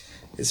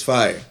 It's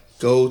fire.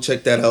 Go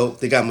check that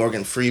out. They got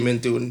Morgan Freeman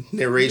doing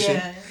narration.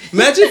 Yeah.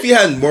 Imagine if you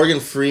had Morgan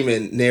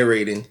Freeman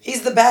narrating.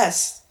 He's the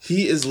best.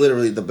 He is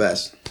literally the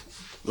best.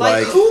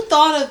 Like, who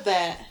thought of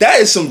that? That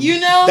is some,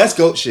 that's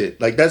GOAT shit.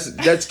 Like, that's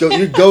GOAT.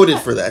 You're goated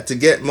for that. To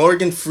get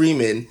Morgan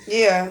Freeman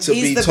to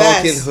be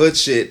talking hood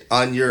shit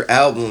on your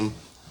album,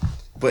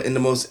 but in the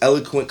most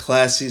eloquent,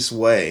 classiest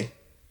way.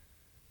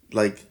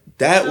 Like,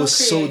 that was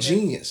so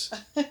genius.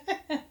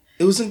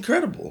 It was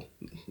incredible.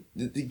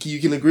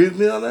 You can agree with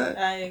me on that?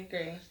 I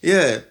agree.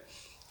 Yeah.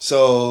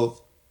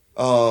 So,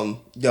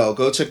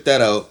 go check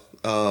that out.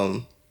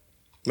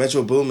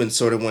 Metro Boomin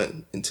sort of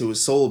went into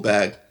his soul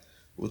bag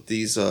with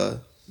these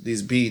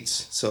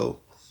beats. So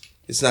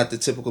it's not the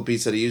typical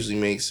beats that he usually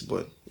makes,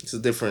 but it's a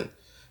different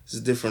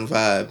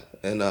vibe,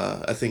 and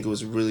I think it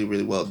was really,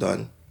 really well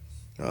done.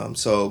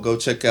 So go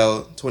check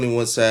out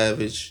 21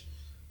 Savage,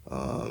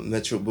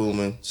 Metro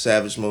Boomin,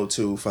 Savage Mode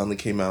 2 finally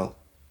came out.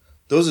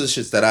 Those are the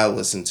shits that I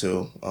listen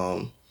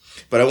to.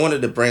 But I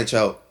wanted to branch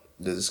out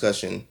the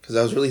discussion because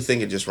I was really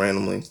thinking just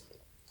randomly.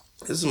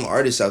 There's some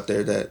artists out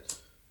there that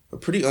are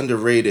pretty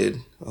underrated.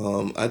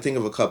 I think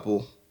of a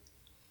couple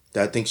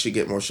that I think should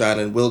get more shine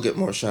and will get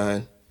more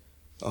shine.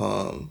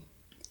 I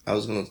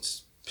was going to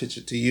pitch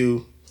it to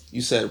you.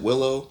 You said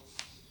Willow.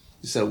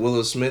 You said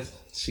Willow Smith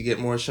should get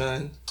more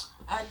shine.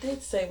 I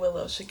did say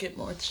Willow should get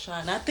more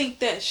shine. I think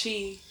that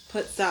she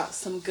puts out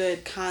some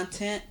good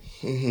content.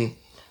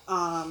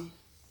 Mm-hmm.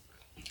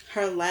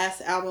 Her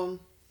last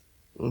album,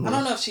 I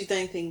don't know if she's done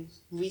anything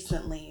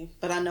recently,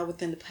 but I know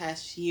within the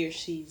past year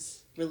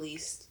she's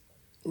released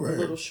a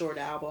little short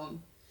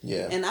album.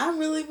 Yeah. And I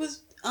really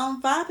was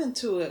vibing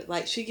to it.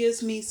 Like, she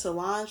gives me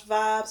Solange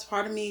vibes.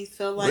 Part of me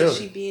feel like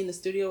she'd be in the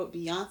studio with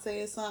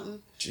Beyonce or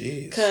something.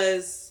 Jeez.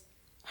 Because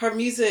her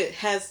music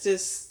has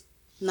this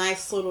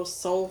nice little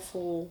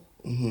soulful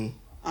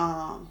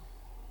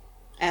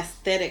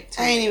aesthetic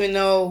to it. I didn't even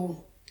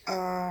know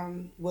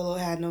Willow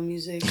had no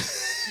music.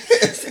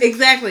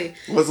 Exactly.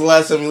 What's the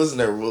last time you listened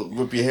to her?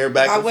 Whip your hair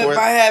back and forth? I whip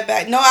my hair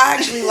back. No, I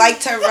actually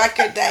liked her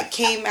record that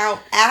came out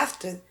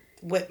after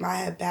Whip My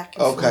Head Back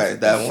and Forth. Okay,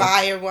 that one. The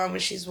fire one when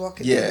she's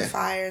walking through the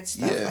fire and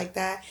stuff like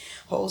that.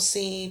 Whole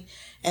scene.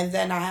 And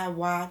then I had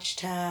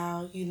watched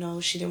how,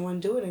 she didn't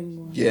want to do it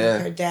anymore. Yeah.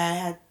 Her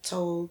dad had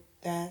told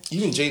that.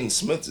 Even Jaden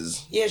Smith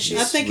is. Yeah, she's.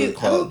 I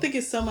don't think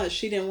it's so much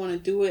she didn't want to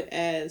do it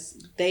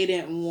as they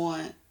didn't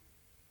want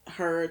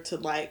her to,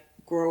 like,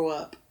 grow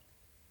up.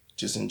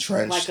 Just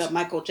entrenched. Like a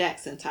Michael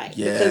Jackson type.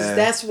 Yeah. Because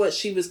that's what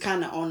she was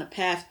kind of on the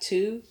path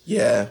to.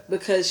 Yeah.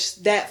 Because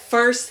that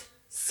first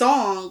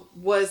song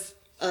was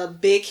a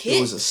big hit.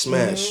 It was a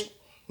smash.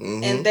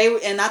 Mm-hmm.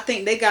 And I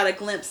think they got a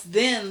glimpse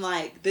then,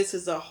 like, this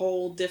is a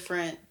whole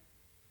different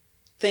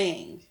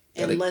thing.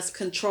 And less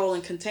control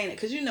and contain it.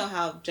 Because you know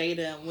how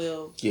Jada and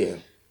Will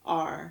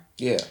are.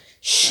 Yeah.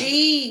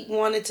 She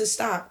wanted to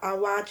stop. I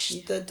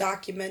watched the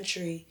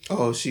documentary.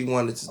 Oh, she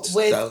wanted to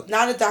stop.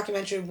 Not a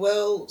documentary.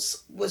 Will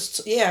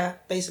was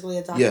basically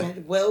a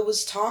documentary. Yeah. Will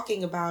was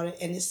talking about it,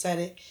 and it said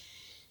it.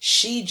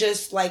 She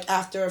just, like,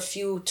 after a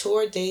few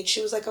tour dates,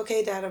 she was like,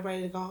 okay, Dad, I'm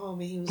ready to go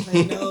home. And he was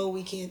like, no,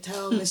 we can't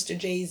tell Mr.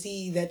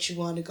 Jay-Z that you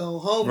want to go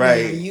home.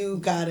 Right. Now. You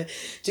got to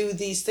do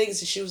these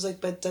things. And she was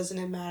like, but doesn't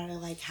it matter,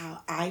 like,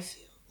 how I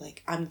feel?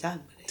 Like, I'm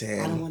done with it.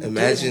 Damn. I don't want to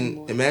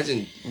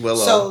Imagine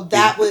Willow. So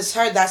that was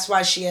her. That's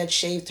why she had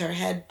shaved her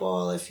head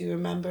bald, if you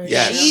remember.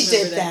 Yes. She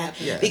did that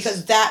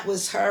because that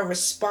was her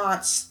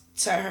response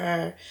to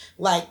her,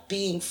 like,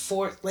 being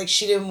forced. Like,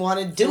 she didn't want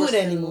to do it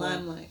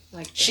anymore.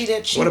 like that. She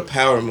did. What a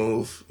power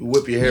move! You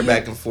whip your hair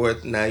back and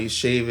forth. Now you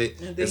shave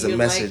it. There's a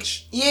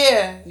message.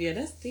 Yeah,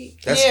 that's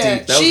deep. That's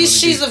deep. That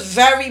she's really a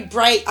very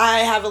bright. I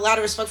have a lot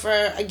of respect for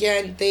her.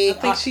 Again, I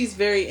think she's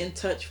very in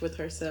touch with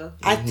herself.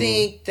 I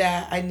think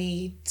that I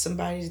need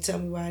somebody to tell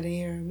me why I didn't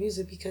hear her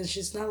music, because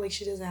it's not like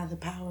she doesn't have the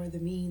power or the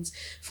means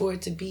for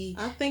it to be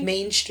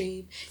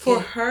mainstream. For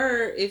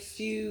her, if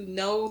you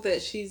know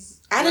that she's...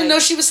 I didn't know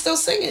she was still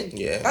singing.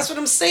 Yeah. That's what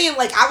I'm saying.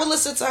 Like, I would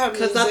listen to her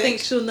music. Because I think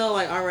she'll know,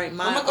 like, all right,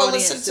 my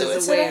audience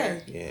is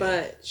aware. Yeah.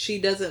 But she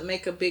doesn't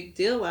make a big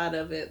deal out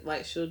of it.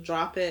 Like, she'll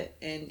drop it,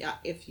 and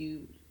if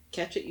you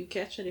catch it, you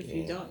catch it. If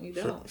you don't, you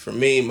don't. For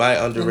me, my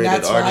underrated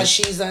artist... That's why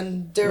she's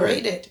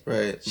underrated.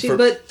 Right.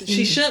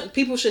 She shouldn't...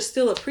 People should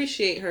still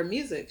appreciate her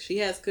music. She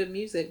has good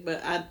music,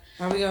 but How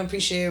are we going to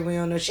appreciate it? We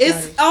don't know she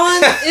It's out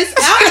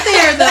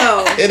there,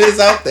 though. It is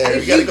out there.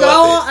 If you go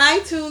on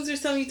iTunes or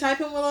something, you type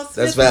in Willow Smith,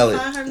 that's valid.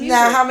 find her music.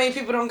 Now, how many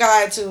people don't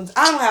got iTunes?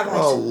 I don't have iTunes.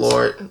 Oh,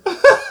 Lord.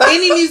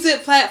 Any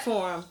music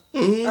platform.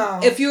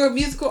 Mm-hmm. If you're a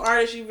musical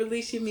artist, you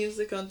release your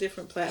music on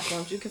different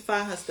platforms. You can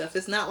find her stuff.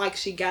 It's not like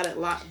she got it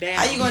locked down.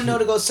 How you gonna know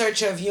to go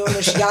search her if you don't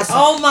know she got something?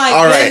 Oh my god.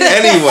 All right.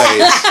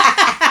 Anyways,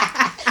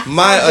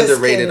 my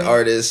underrated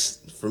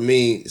artist for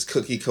me is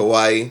Cookie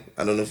Kawaii.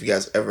 I don't know if you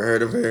guys ever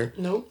heard of her.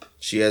 Nope.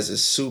 She has a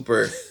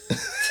super.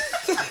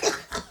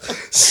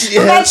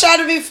 I'm not trying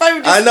to be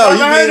funny. I know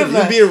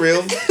you being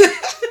real.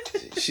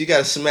 She got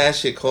a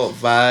smash hit called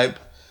Vibe.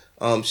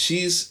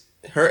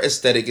 Her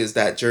aesthetic is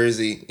that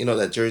Jersey,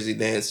 that Jersey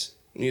dance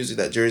music,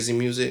 that Jersey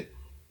music.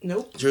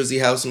 Nope. Jersey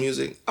house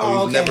music.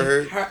 Oh, you've never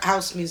heard? Her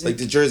house music. Like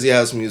the Jersey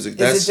house music.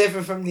 Is it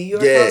different from New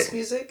York house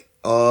music?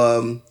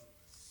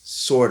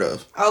 Sort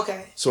of.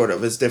 Okay. Sort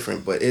of. It's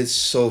different, but it's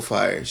so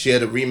fire. She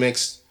had a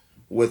remix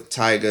with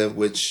Tyga,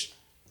 which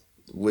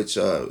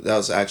that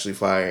was actually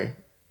fire.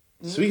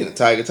 Speaking of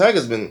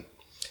Tyga's been...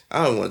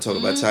 I don't want to talk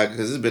about Tyga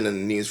because it's been in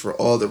the news for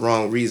all the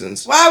wrong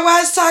reasons.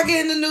 Why is Tyga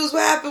in the news?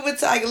 What happened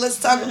with Tyga?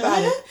 Let's talk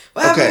about it.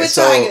 What happened with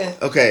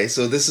Tyga? Okay,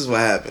 so this is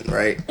what happened,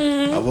 right?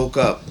 I woke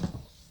up.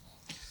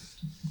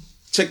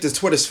 Check the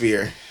Twitter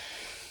sphere.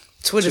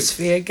 Got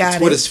it.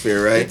 Twitter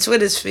sphere, right? The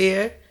Twitter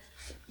sphere.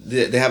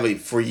 They have a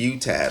For You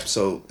tab,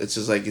 so it's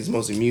just like it's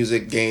mostly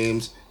music,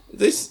 games.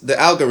 The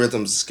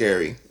algorithms are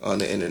scary on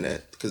the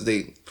internet because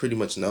they pretty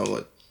much know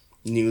what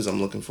news I'm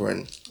looking for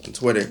on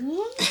Twitter.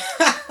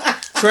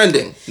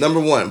 Trending, number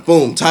 1,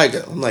 boom,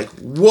 Tyga. I'm like,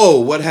 whoa,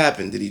 what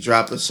happened? Did he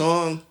drop a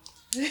song?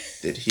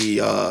 Did he,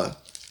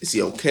 is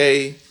he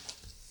okay?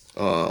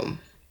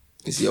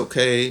 Is he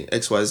okay?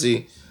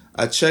 XYZ.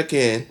 I check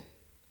in,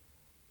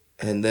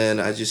 and then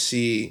I just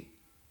see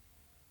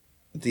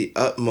the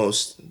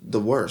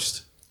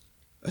worst.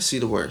 I see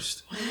the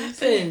worst. What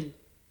happened?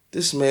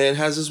 This man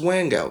has his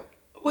wang out.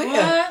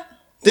 Where?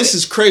 This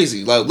is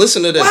crazy. Like,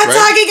 listen to this, Why right?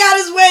 Tyga got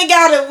his wang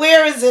out, and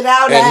where is it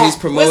out and at? He's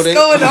promoting.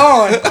 What's going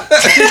on?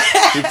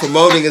 He's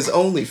promoting his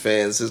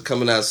OnlyFans. It's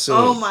coming out soon.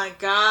 Oh my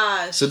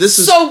gosh. So this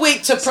is... So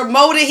wait, to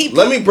promote it,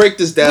 Let me break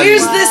this down.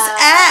 Where's this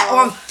at?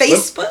 On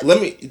Facebook?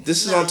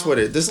 This is on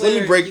Twitter. Let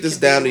me break this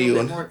down to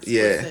you.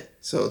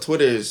 So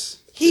Twitter's...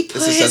 He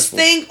put his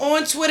thing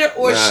on Twitter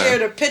or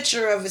shared a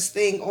picture of his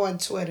thing on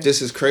Twitter.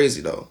 This is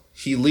crazy, though.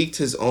 He leaked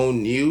his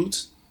own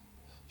nudes.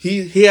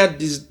 He had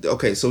these...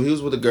 Okay, so he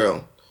was with a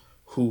girl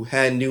who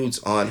had nudes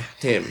on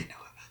him.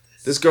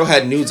 This girl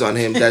had nudes on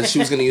him that she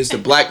was going to use to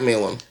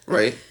blackmail him,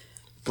 right?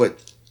 But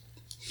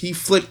he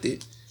flipped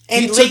it.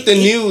 He took the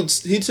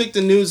nudes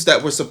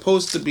that were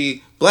supposed to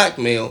be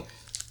blackmail,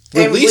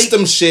 released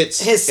them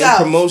shits in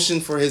promotion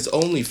for his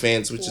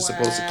OnlyFans, which is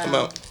supposed to come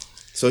out.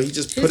 So he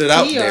just put it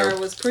out there. His PR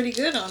was pretty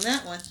good on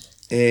that one.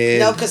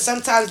 No, because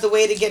sometimes the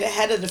way to get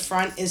ahead of the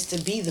front is to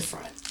be the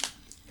front.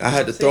 I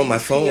had to throw my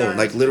phone,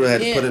 like literally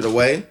had to put it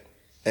away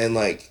and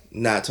like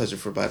not touch it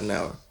for about an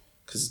hour.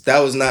 Because that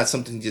was not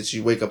something that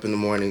you wake up in the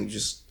morning, you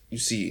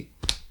see.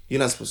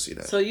 You're not supposed to see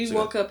that. So you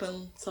woke up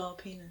and saw a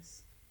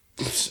penis.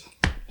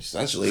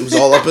 Essentially, it was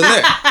all up in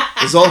there.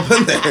 It was all up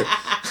in there.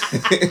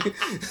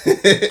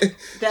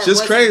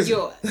 Just crazy.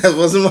 That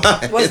wasn't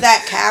mine. Was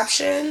that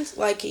captioned?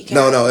 Like he?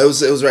 No, it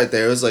was right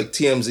there. It was like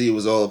TMZ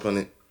was all up on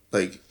it.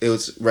 Like it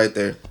was right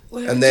there.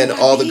 And then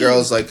all the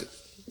girls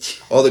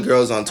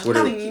on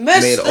Twitter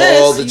made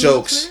all the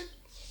jokes.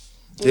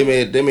 They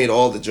made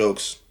all the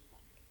jokes.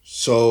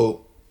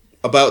 So.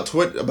 About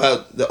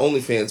the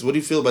OnlyFans, what do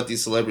you feel about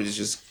these celebrities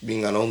just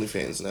being on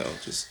OnlyFans now?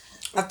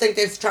 I think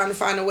they're trying to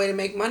find a way to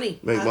make money.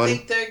 I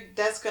think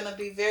that's going to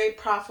be very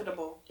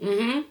profitable.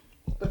 Mm-hmm.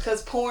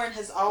 Because porn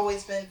has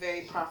always been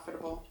very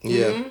profitable.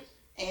 Yeah. Mm-hmm.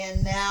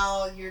 And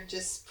now you're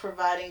just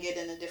providing it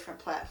in a different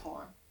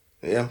platform.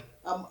 Yeah.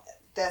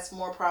 That's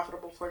more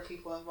profitable for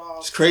people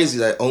involved. It's crazy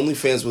that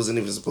OnlyFans wasn't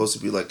even supposed to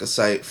be like a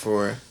site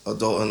for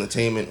adult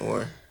entertainment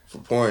or for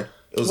porn.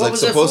 It was it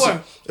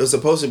was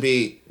supposed to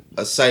be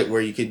a site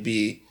where you could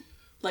be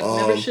like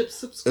membership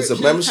subscription. It's a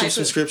membership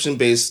subscription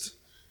based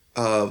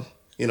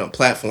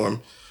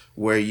platform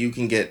where you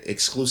can get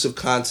exclusive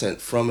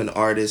content from an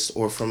artist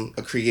or from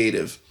a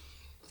creative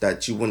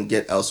that you wouldn't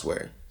get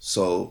elsewhere.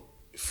 So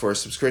for a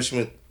subscription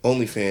with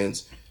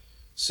OnlyFans,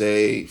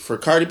 say for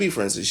Cardi B,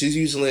 for instance, she's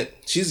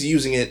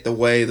using it the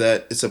way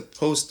that it's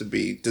supposed to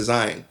be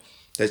designed.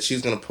 That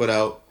she's gonna put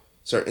out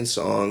certain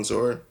songs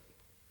or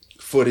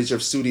footage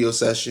of studio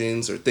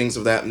sessions or things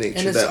of that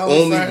nature that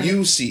only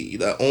you see,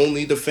 that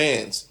only the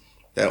fans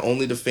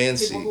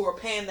see. People who are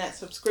paying that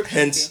subscription.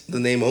 Hence the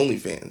name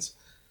OnlyFans.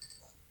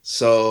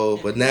 So,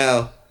 but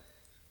now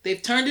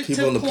they've turned it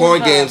people to in the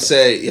porn game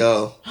say,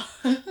 yo,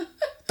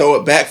 throw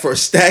it back for a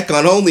stack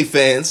on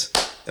OnlyFans,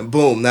 and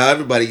boom, now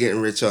everybody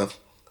getting rich off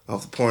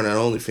the porn on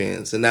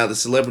OnlyFans. And now the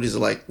celebrities are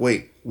like,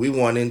 wait, we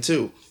want in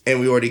too. And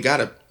we already got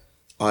an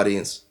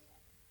audience.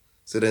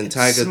 So then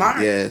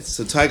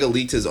Tyga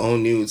leaked his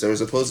own nudes that were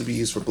supposed to be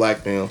used for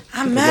blackmail.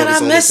 I'm mad I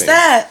missed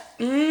that.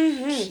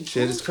 Mm-hmm.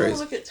 Shit is crazy.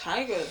 Look at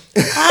Tyga.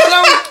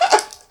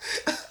 I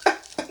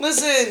don't...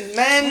 Listen,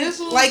 men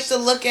like to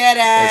look at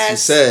ass. As you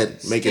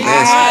said, make it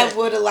nasty. I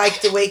would have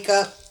liked to wake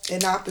up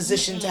in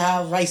opposition to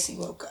how Ricey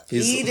woke up.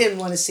 He didn't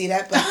want to see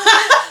that, but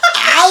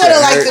I would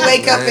have liked to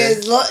wake up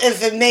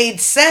if it made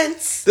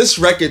sense. This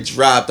record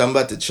dropped. I'm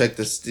about to check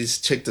the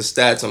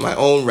stats on my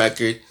own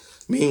record.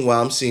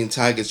 Meanwhile, I'm seeing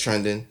Tyga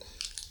trending.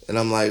 And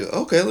I'm like,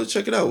 okay, let's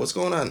check it out. What's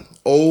going on?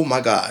 Oh my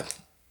God.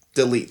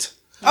 Delete.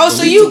 Oh,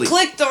 so you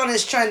clicked on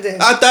his trending.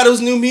 I thought it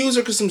was new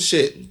music or some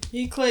shit.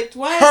 He clicked.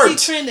 Why is he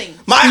trending?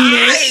 My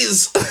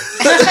eyes!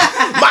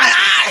 My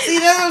eyes! See,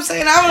 that's what I'm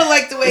saying. I would have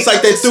liked to wake up. It's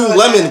like they threw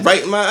lemon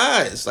right in my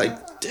eyes.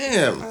 Like,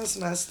 damn. That's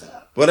messed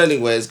up. But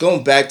anyways,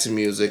 going back to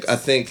music, I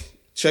think,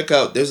 check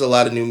out, there's a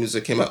lot of new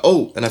music came out.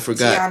 Oh, and I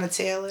forgot. Tiana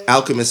Taylor.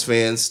 Alchemist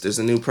fans, there's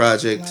a new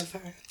project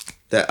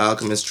that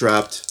Alchemist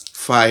dropped.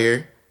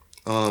 Fire.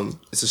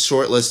 It's a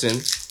short listen,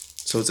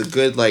 so it's a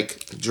good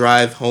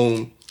drive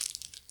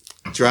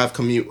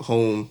commute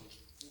home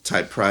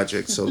type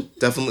project. So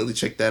definitely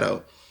check that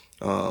out.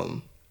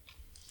 But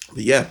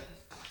yeah,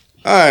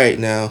 all right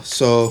now.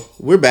 So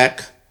we're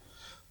back.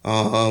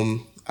 I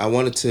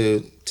wanted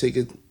to take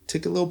a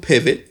little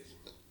pivot.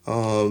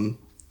 Want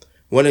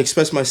to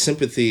express my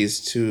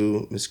sympathies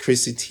to Miss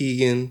Chrissy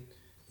Teigen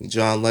and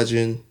John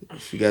Legend.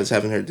 If you guys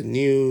haven't heard the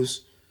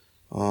news,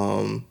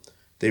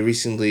 they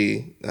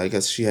recently, I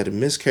guess she had a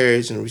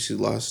miscarriage and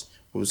recently lost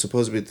what was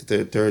supposed to be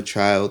their third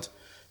child.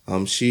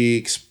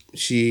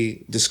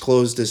 She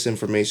disclosed this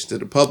information to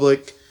the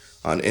public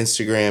on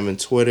Instagram and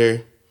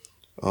Twitter.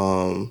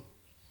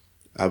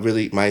 I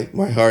really,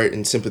 my heart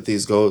and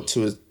sympathies go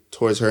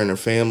towards her and her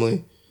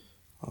family.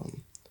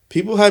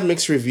 People had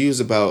mixed reviews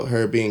about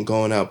her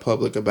going out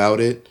public about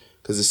it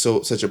because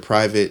it's such a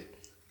private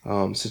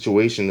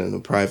situation and a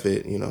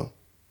private,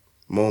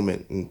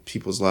 moment in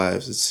people's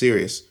lives. It's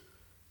serious.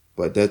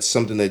 But that's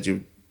something that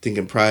you think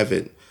in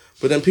private.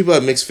 But then people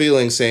have mixed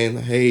feelings saying,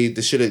 hey,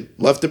 they should have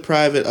left it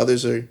private.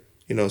 Others are,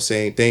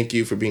 saying thank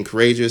you for being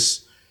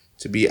courageous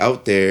to be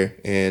out there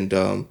and,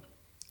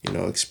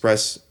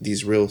 express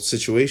these real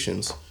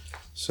situations.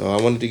 So I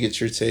wanted to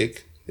get your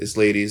take as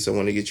ladies. I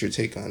want to get your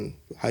take on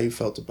how you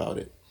felt about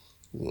it.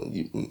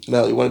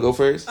 Mel, you want to go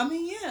first? I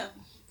mean, yeah.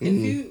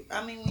 When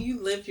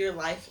you live your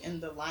life in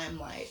the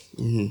limelight,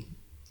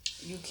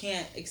 you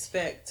can't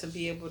expect to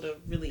be able to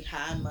really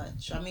hide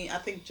much. I mean, I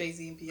think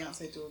Jay-Z and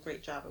Beyonce do a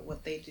great job at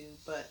what they do,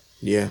 but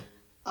yeah,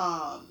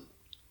 a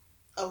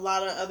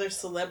lot of other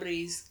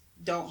celebrities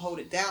don't hold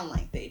it down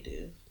like they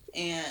do.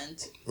 And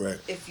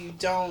if you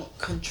don't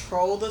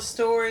control the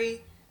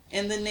story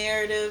and the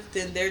narrative,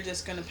 then they're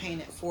just going to paint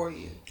it for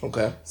you.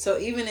 Okay. So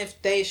even if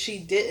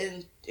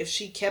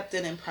she kept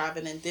it in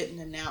private and didn't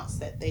announce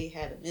that they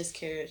had a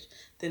miscarriage,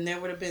 then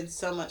there would have been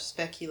so much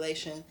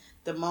speculation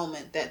the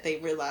moment that they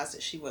realized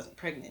that she wasn't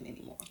pregnant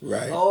anymore.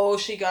 Right. Oh,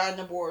 she got an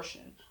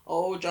abortion.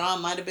 Oh,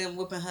 John might have been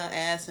whipping her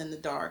ass in the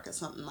dark or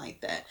something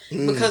like that.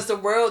 Because the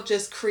world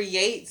just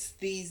creates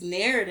these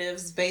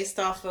narratives based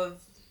off of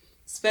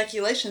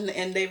speculation,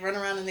 and they run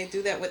around and they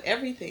do that with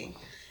everything.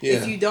 Yeah.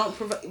 If you don't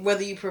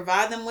whether you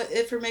provide them with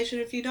information,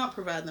 if you don't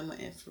provide them with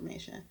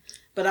information.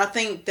 But I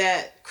think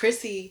that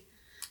Chrissy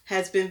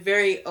has been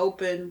very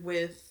open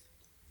with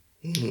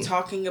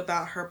talking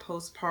about her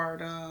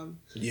postpartum.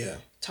 Yeah.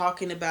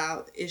 Talking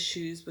about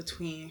issues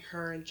between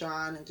her and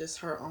John and just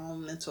her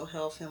own mental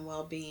health and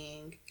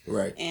well-being.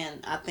 Right.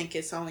 And I think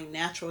it's only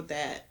natural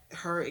that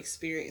her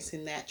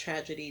experiencing that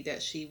tragedy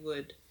that she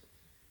would,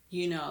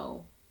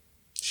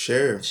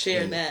 share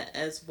that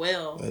as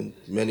well. And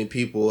many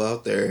people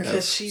out there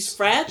because she's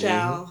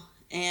fragile.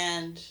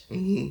 And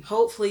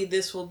hopefully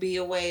this will be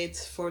a way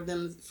for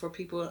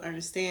people to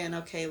understand,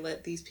 okay,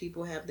 let these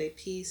people have their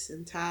peace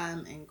and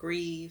time and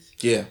grieve.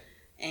 Yeah.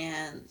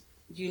 And,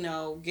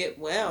 get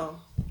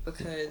well,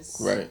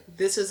 because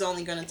this is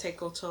only going to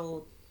take a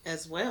toll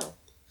as well.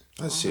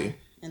 I see.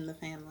 In the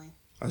family.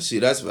 I see.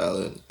 That's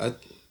valid.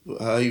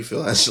 How you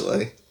feel,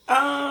 Ashley?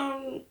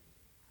 I'm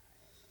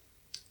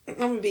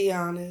going to be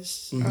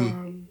honest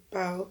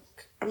I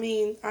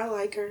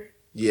like her.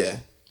 Yeah.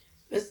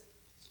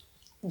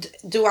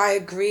 Do I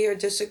agree or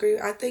disagree?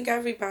 I think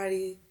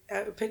everybody,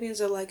 opinions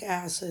are like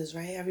asses,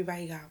 right?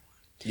 Everybody got one.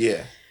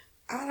 Yeah.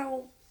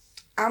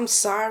 I'm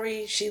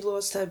sorry she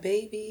lost her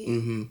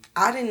baby.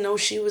 I didn't know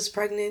she was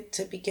pregnant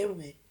to begin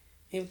with.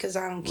 Maybe because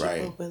I don't keep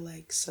Right. up with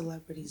like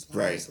celebrities'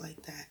 lives Right.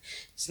 like that.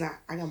 It's not.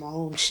 I got my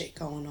own shit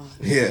going on.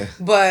 Yeah.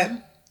 But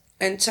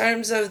in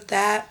terms of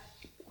that,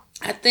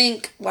 I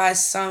think why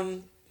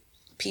some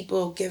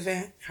people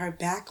giving her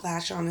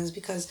backlash on is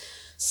because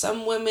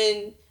some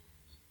women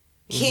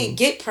can't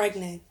get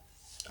pregnant.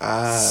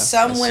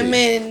 Some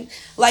women,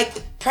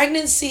 like,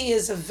 pregnancy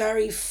is a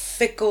very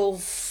fickle,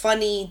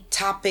 funny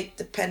topic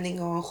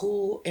depending on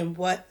who and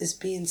what is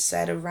being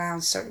said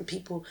around certain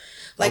people.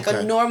 Like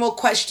a normal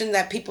question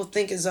that people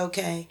think is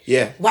okay.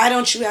 Yeah. Why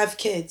don't you have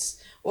kids?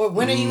 Or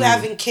when are you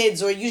having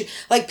kids? Or you,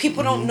 like,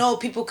 people don't know.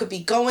 People could be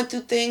going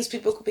through things.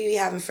 People could be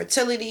having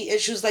fertility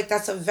issues. Like,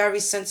 that's a very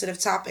sensitive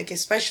topic,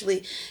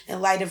 especially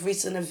in light of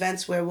recent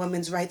events where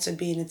women's rights are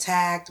being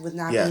attacked with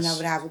not being able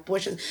to have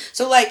abortions.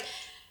 So, like,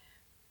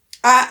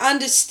 I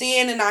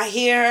understand and I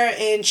hear her,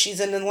 and she's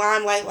in the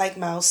limelight, like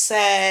Mel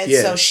said.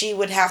 Yeah. So she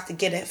would have to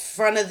get in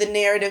front of the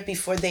narrative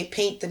before they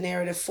paint the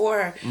narrative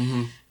for her.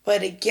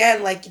 But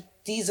again, like,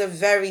 these are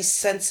very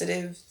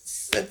sensitive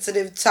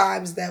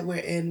times that we're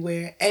in,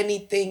 where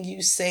anything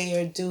you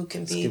say or do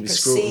can be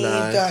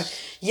perceived. Or,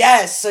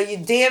 yes, so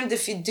you're damned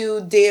if you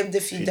do, damned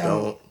if you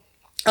don't.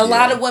 A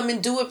lot of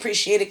women do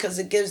appreciate it because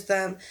it gives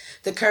them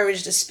the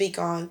courage to speak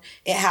on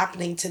it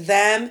happening to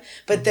them.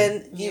 But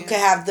then you could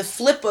have the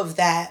flip of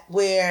that,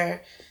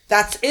 where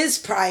that is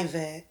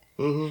private.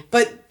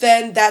 But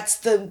then that's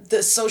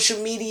the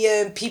social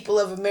media and people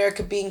of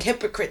America being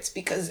hypocrites,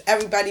 because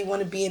everybody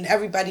want to be in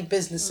everybody's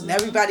business and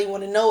everybody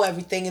want to know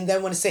everything, and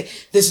then want to say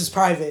this is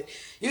private.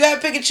 You gotta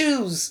pick and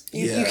choose.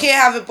 You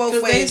can't have it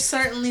both ways. They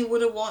certainly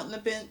would have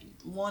wanted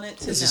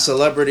to. It's a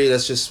celebrity.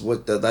 That's just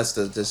what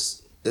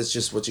that's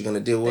just what you're gonna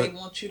deal with. They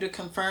want you to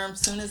confirm.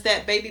 Soon as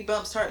that baby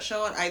bump starts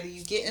showing, either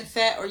you getting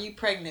fat or you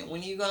pregnant.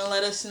 When you gonna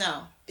let us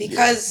know?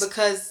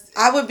 Because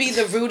I would be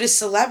the rudest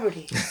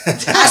celebrity.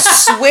 I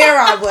swear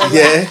I would.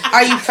 Yeah. Like,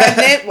 are you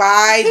pregnant?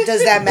 Why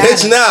does that matter?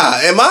 Bitch, nah.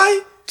 Am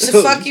I?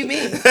 The fuck you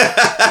mean?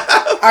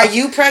 Are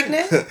you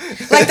pregnant?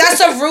 Like, that's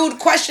a rude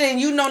question,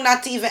 and you know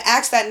not to even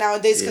ask that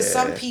nowadays, because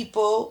some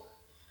people.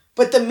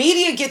 But the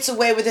media gets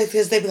away with it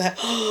because they be like,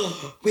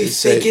 oh, we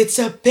think it's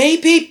a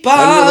baby bump.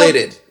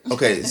 Unrelated.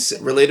 Okay, it's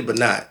related but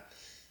not.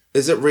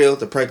 Is it real,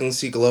 the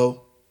pregnancy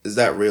glow? Is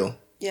that real?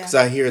 Yeah. Because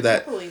I hear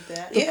that. I believe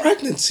that. The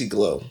pregnancy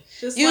glow.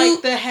 Just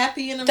like the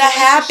happy in a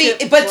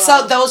relationship. But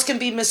so those can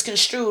be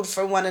misconstrued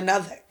for one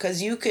another.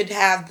 Because you could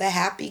have the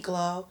happy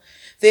glow.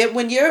 That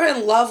when you're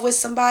in love with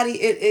somebody,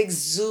 it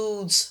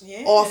exudes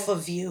off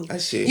of you. I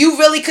see. You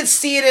really could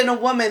see it in a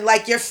woman.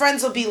 Like, your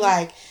friends will be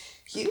like,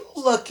 you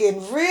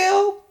looking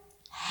real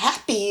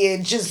happy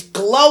and just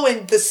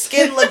glowing. The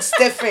skin looks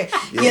different.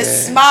 You're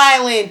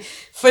smiling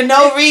for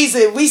no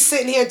reason. We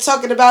sitting here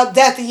talking about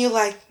death, and you're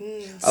like,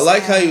 I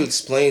like how you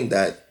explained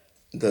that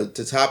the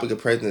topic of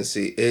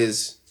pregnancy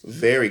is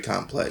very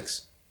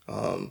complex.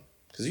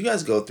 Because you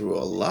guys go through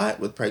a lot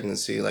with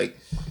pregnancy. Like,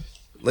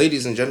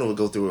 ladies in general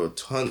go through a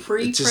ton.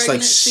 It's just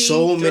like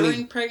so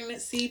many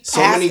pregnancy,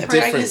 so many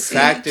different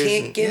factors.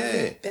 Can't give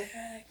it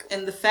back.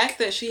 And the fact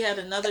that she had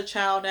another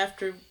child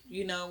after,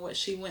 what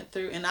she went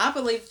through. And I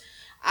believe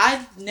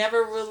I never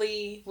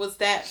really was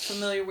that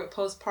familiar with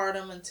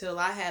postpartum until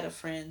I had a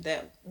friend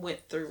that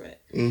went through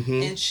it.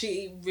 And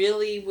she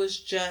really was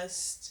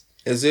just...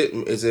 Is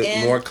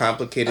it more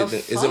complicated?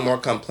 Is it more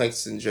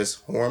complex than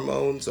just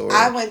hormones? Or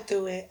I went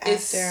through it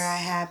after I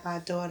had my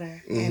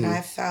daughter, and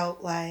I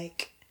felt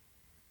like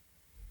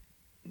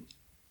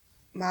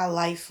my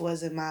life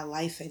wasn't my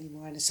life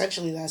anymore, and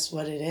essentially that's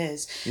what it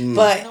is.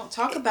 But I don't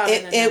talk about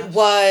it. It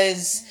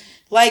was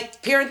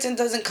like, parenting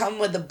doesn't come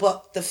with a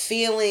book. The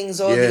feelings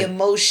or the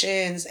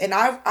emotions, and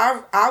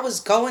I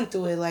was going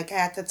through it, like,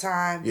 at the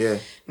time. Yeah,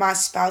 my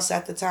spouse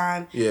at the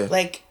time. Yeah,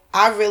 like,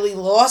 I really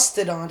lost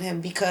it on him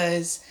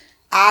because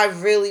I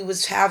really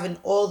was having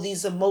all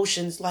these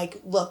emotions. Like,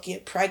 look, you're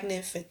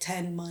pregnant for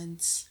 10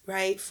 months,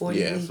 right?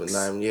 40 weeks. For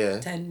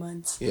 10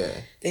 months. Yeah.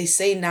 They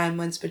say 9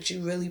 months, but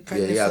you're really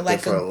pregnant for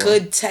like a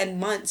good 10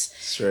 months.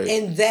 Straight.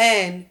 And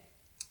then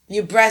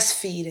you're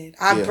breastfeeding.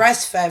 I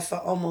breastfed for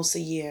almost a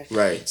year.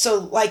 Right. So,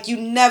 like, you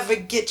never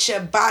get your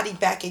body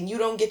back, and you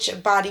don't get your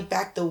body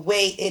back the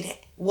way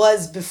it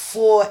was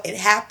before it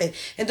happened.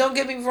 And don't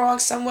get me wrong,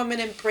 some women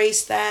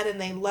embrace that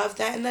and they love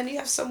that, and then you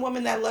have some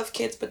women that love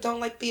kids but don't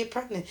like being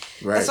pregnant.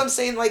 Right. That's what I'm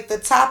saying. Like, the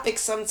topic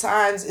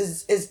sometimes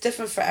is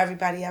different for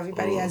everybody.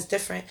 Everybody has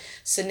different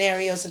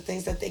scenarios and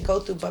things that they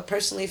go through. But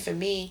personally, for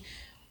me,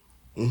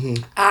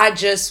 I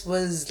just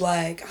was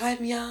like,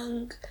 I'm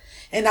young,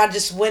 and I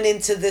just went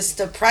into this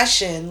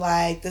depression.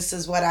 Like, this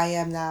is what I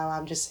am now.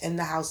 I'm just in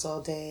the house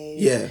all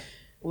day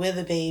with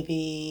a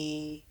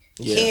baby.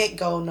 Can't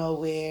go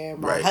nowhere.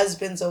 My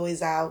husband's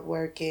always out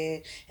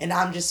working, and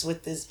I'm just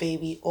with this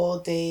baby all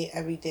day,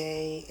 every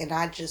day, and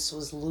I just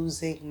was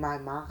losing my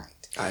mind.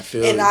 I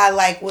feel and you. I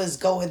like was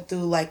going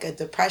through like a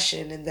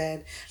depression, and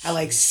then I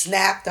like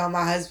snapped on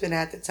my husband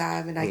at the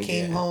time, and I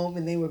came home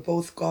and they were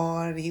both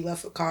gone, and he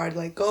left a card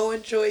like, go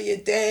enjoy your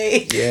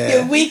day,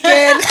 your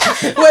weekend,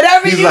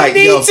 whatever you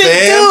need to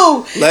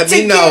do let to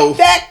me know. get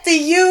back to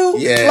you.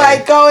 Yeah.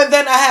 Like go, and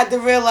then I had to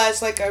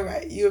realize like, all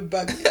right, you're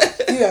bugging.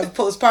 You have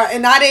postpartum,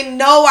 and I didn't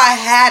know I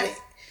had it.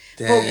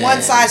 Damn. But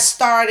once I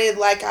started,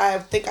 like I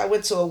think I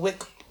went to a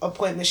WIC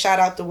appointment. Shout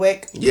out to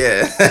WIC.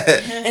 Yeah.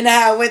 And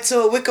I went to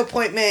a WIC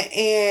appointment,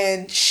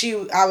 and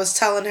I was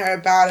telling her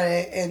about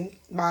it, and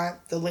my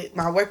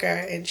worker,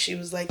 and she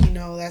was like,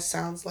 that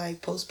sounds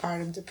like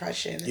postpartum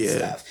depression and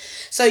stuff.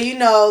 So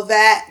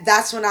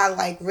that's when I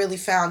like really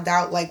found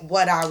out like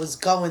what I was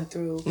going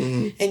through.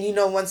 Mm-hmm.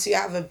 And once you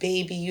have a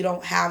baby, you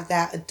don't have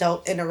that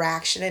adult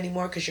interaction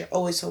anymore because you're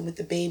always home with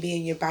the baby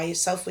and you're by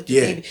yourself with the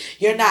baby.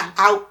 You're not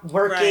out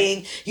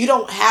working. Right. You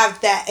don't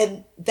have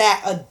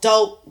that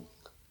adult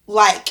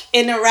like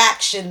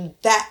interaction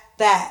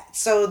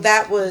so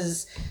that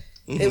was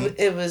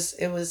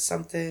it was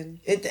something.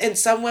 And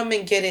some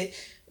women get it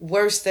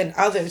worse than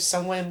others.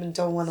 Some women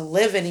don't want to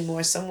live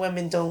anymore. Some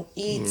women don't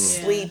eat,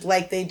 sleep,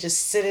 like they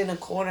just sit in a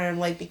corner and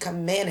like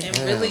become manic and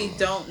really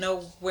don't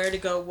know where to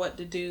go, what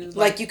to do.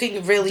 Like you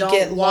can really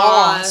get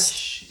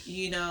lost,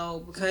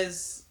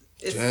 because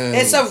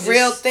it's a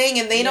real thing,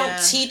 and they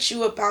don't teach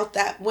you about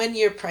that when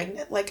you're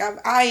pregnant. Like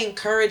I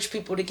encourage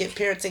people to get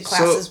parenting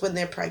classes when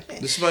they're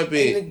pregnant. This might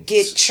be and to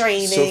get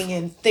training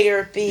and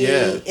therapy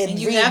and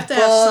you read have to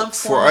books. have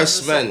some for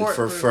us men.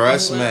 For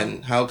us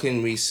men, how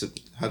can we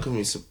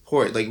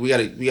support? Like we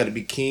gotta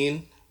be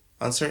keen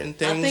on certain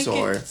things,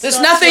 or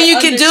there's nothing you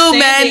can do,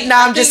 man. No,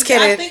 I'm just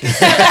kidding. I think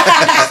it's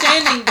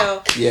understanding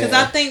though, because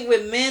I think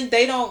with men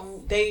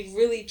they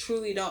really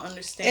truly don't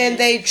understand, and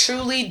they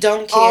truly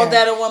don't care all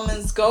that a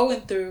woman's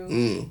going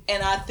through.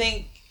 And I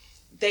think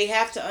they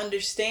have to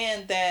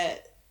understand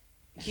that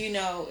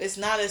it's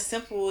not as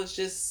simple as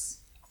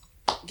just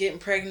getting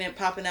pregnant,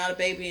 popping out a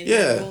baby, and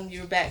then boom,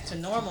 you're back to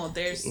normal.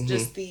 There's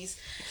just these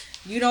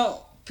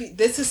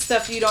this is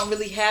stuff you don't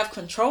really have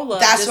control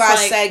of. That's why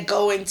I said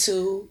going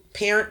to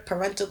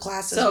parental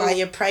classes while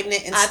you're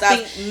pregnant and stuff. I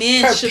think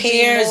men should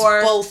be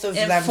more both of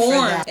informed. Them for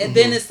that. And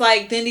then it's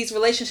like, then these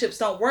relationships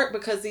don't work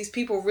because these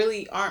people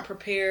really aren't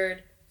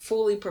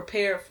fully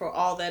prepared for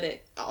all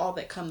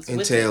that comes with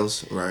it.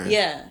 Entails, right.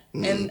 Yeah.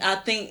 And I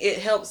think it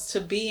helps to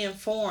be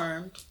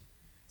informed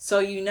so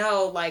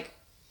like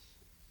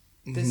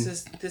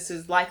this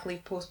is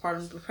likely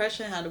postpartum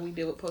depression. How do we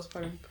deal with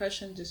postpartum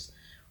depression? Just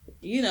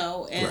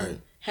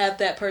and have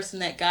that person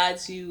that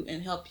guides you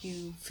and help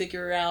you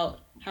figure out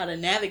how to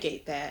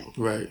navigate that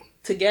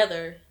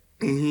together.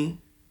 No,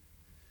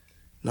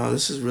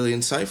 this is really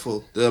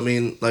insightful. I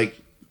mean,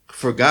 like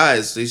for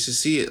guys, they should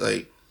see it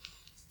like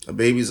a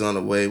baby's on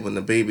the way. When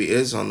the baby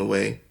is on the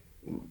way,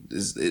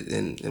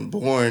 and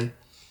born,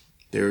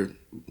 they're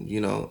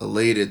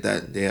elated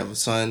that they have a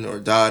son or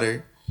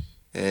daughter,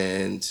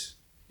 and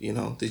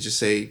they just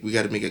say we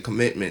got to make a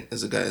commitment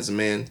as a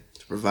man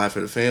to provide for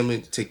the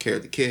family, to take care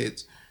of the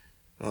kids.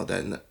 All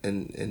that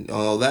and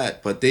all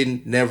that, but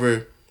we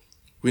never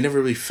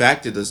really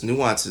factored those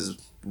nuances.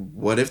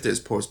 What if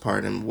there's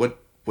postpartum? What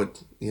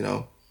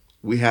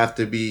we have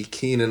to be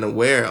keen and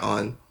aware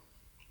on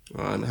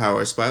how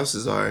our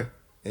spouses are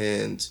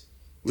and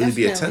really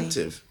be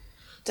attentive.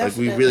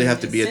 Definitely. Like we really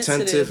have to be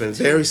attentive and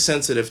very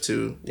sensitive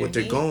to what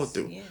they're going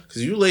through,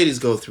 because you ladies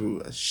go through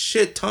a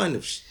shit ton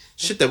of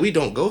shit that we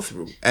don't go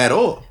through at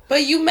all.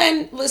 But you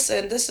men,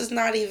 listen, this is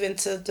not even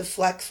to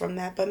deflect from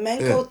that, but men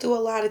go through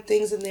a lot of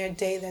things in their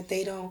day that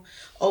they don't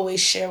always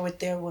share with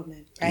their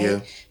women, right? Yeah.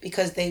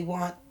 Because they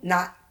want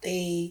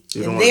in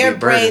their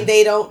brain,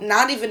 they don't,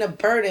 not even a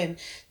burden,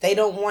 they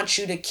don't want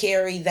you to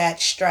carry that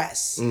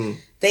stress.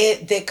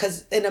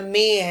 Because in a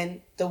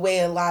man, the way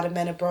a lot of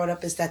men are brought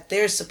up is that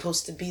they're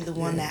supposed to be the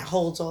one that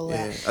holds all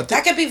that.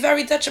 That could be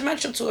very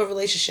detrimental to a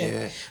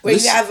relationship, where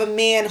you have a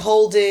man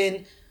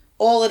holding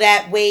all of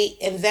that weight,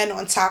 and then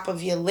on top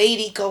of your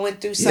lady going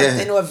through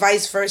something, or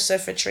vice versa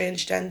for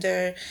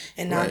transgender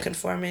and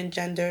non-conforming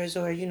genders,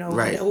 or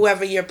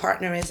whoever your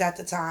partner is at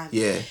the time.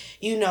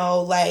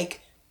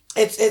 Like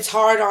it's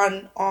hard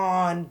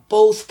on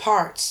both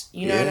parts.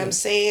 You know what I'm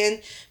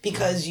saying?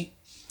 Because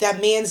that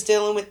man's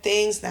dealing with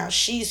things. Now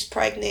she's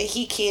pregnant.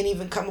 He can't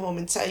even come home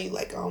and tell you,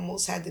 like, I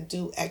almost had to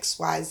do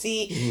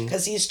XYZ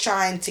because he's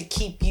trying to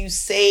keep you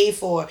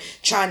safe or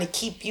trying to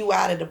keep you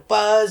out of the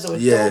buzz or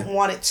don't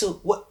want it to,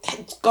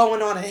 what's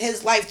going on in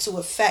his life to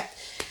affect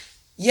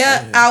your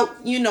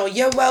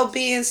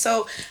well-being.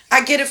 So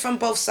I get it from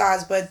both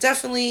sides, but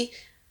definitely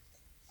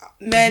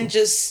men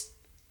just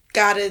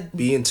gotta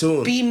be in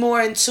tune, be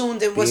more in tune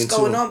than what's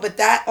going on. But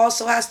that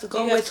also has to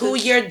go with who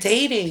you're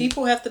dating.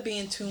 People have to be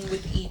in tune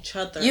with each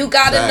other. You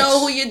gotta know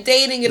who you're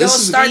dating. It all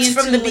starts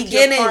from the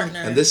beginning.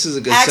 And this is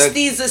a good ask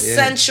these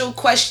essential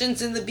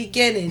questions in the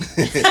beginning.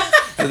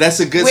 And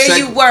that's a good where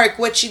you work,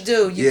 what you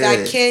do. You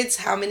got kids.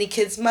 How many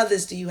kids'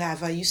 mothers do you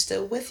have? Are you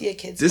still with your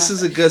kids' This mother?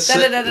 is a good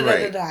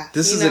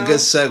This is a good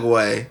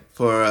segue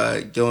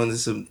for going to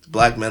some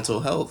Black mental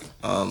health.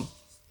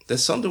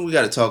 that's something we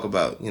got to talk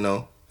about. You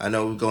know, I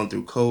know we're going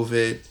through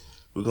COVID,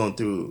 we're going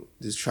through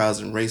these trials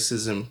and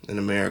racism in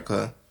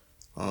America.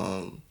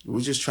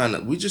 We're just trying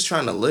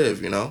to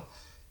live, you know,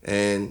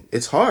 and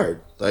it's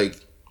hard. Like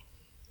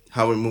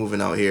how we're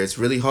moving out here, it's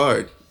really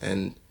hard.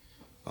 And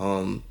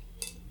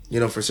you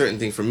know, for certain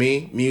things, for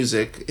me,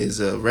 music is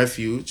a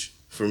refuge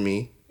for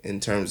me in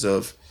terms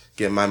of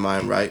getting my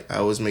mind right. I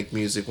always make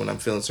music when I'm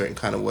feeling a certain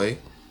kind of way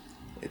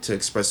to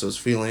express those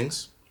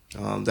feelings.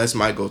 That's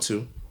my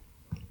go-to.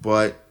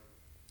 But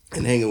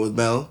and hanging with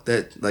Mel,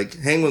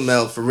 hanging with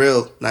Mel for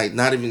real, like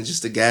not even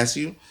just to gas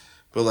you,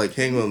 but like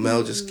hanging with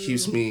Mel just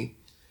keeps me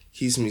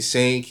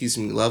sane, keeps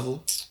me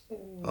level.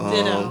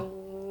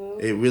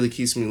 It really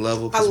keeps me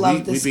level. I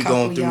love this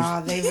couple,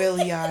 y'all. They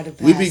really are the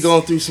best. We be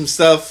going through some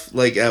stuff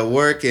like at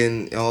work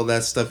and all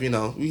that stuff. You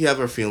know, we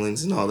have our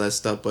feelings and all that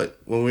stuff, but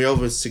when we're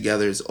over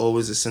together, it's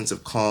always a sense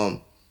of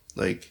calm.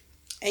 Like,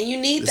 and you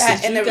need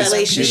that in a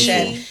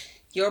relationship.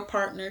 Your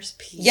partner's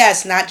peace.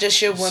 Yes, not just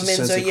your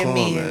woman's or your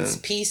man's.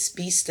 Peace,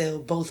 be still.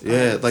 Both parties.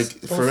 Yeah, like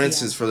for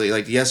instance, for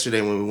like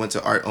yesterday when we went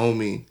to Art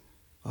Omi,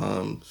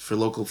 for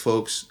local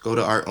folks, go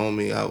to Art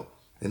Omi out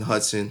in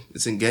Hudson.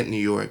 It's in Ghent, New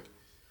York.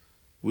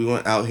 We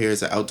went out here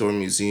as an outdoor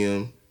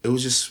museum. It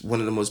was just one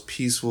of the most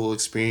peaceful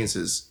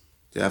experiences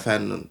that I've had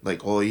in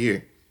like all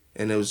year.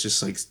 And it was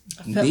just like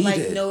I felt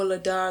like Nola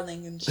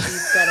Darling and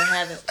she's gotta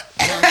have it.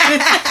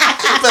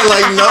 I felt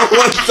like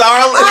Nola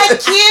Darling. I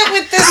can't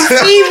with this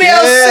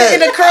female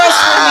sitting across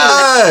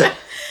from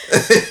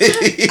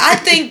me. I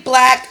think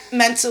Black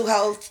mental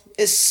health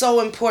is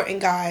so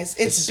important, guys.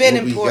 It's been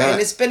important.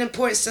 It's been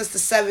important since the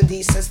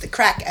 70s, since the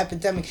crack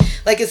epidemic.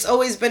 Like, it's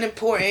always been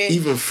important.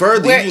 Even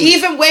further. We're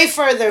even way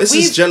further. This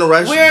is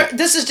generational.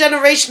 This is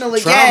generational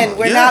again. Trauma,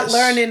 we're not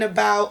learning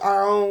about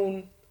our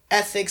own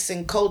ethics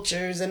and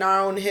cultures and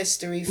our own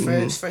history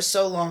for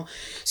so long.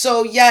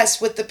 So, yes,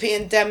 with the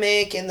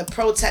pandemic and the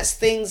protests,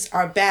 things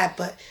are bad,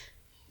 but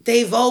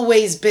they've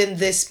always been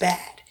this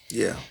bad.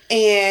 Yeah.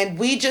 And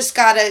we just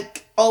gotta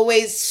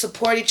always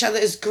support each other.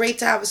 It's great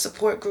to have a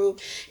support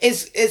group.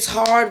 It's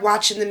hard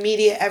watching the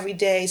media every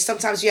day.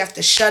 Sometimes you have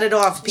to shut it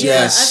off.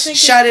 Yes.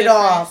 Shut it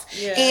off.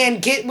 Yeah.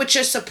 And get with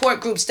your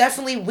support groups.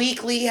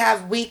 Definitely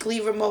have weekly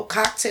remote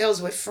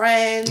cocktails with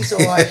friends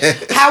or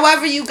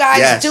however you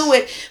guys do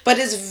it. But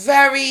it's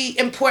very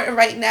important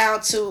right now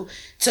to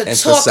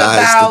talk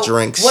about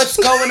what's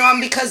going on,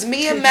 because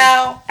me and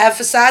Mel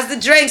emphasize the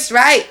drinks,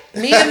 right?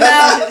 Me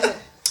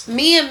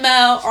and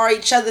Mel are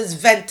each other's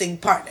venting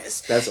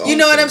partners. That's awesome. You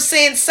know what I'm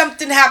saying?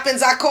 Something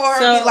happens, I call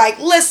her and be like,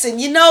 listen,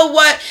 you know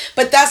what?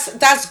 But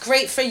that's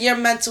great for your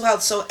mental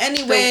health. So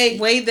anyway. The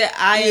way that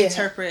I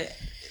interpret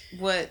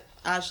what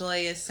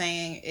Ajale is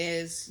saying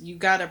is you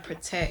got to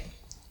protect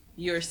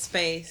your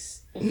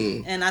space.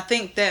 Mm-hmm. And I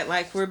think that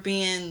like we're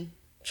being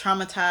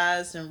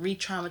traumatized and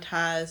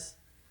re-traumatized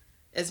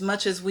as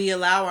much as we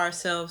allow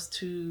ourselves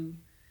to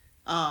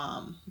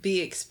be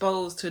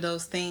exposed to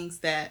those things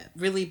that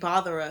really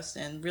bother us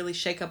and really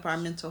shake up our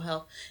mental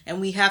health.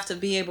 And we have to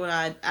be able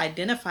to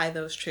identify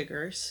those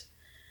triggers.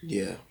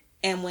 Yeah.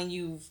 And when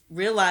you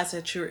realize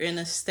that you're in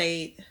a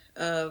state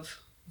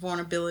of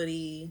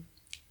vulnerability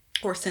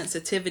or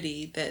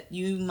sensitivity, that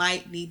you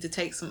might need to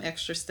take some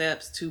extra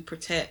steps to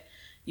protect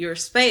your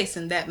space.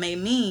 And that may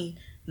mean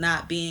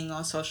not being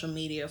on social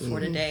media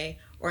for the day,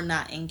 or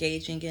not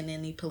engaging in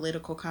any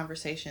political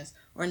conversations,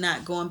 or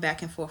not going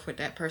back and forth with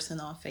that person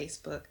on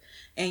Facebook.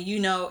 And you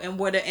know,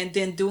 and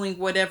then doing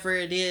whatever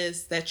it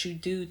is that you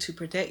do to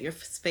protect your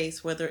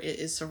space, whether it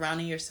is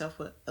surrounding yourself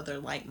with other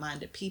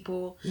like-minded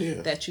people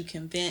that you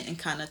can vent and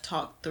kind of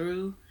talk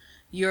through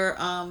your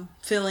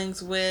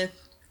feelings with,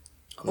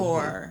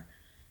 or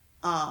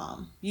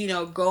you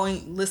know,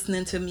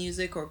 listening to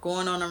music, or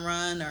going on a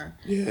run, or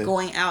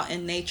going out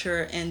in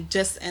nature, and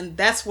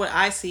that's what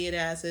I see it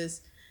as,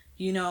 is,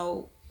 you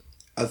know,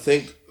 I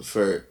think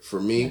for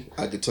me,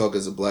 I could talk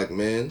as a Black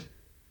man.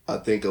 I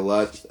think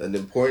an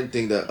important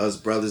thing that us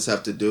brothers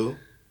have to do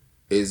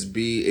is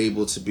be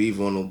able to be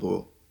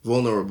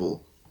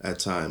vulnerable at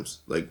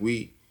times. Like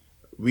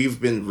we've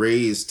been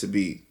raised to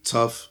be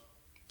tough,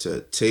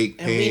 to take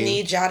pain. And we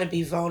need y'all to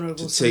be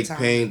vulnerable sometimes. To take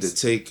pain, to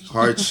take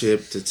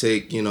hardship, to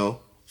take, you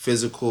know,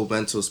 physical,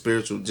 mental,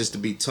 spiritual, just to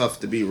be tough,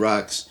 to be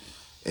rocks,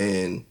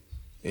 and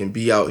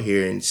be out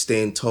here and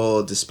stand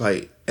tall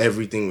despite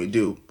everything we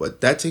do. But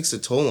that takes a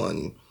toll on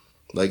you.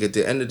 Like at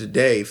the end of the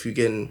day, if you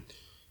confront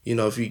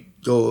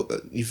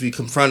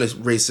a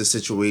racist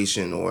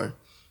situation, or,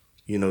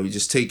 you know, you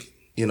just take,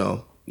 you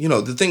know,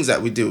 the things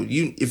that we do,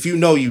 if you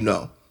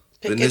know.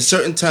 But there's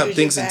certain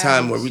things in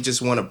time where we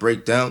just want to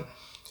break down,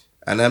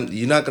 and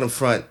you're not going to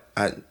front.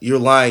 You're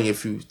lying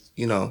if you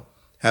know,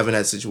 having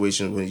that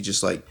situation when you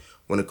just like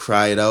want to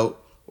cry it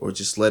out or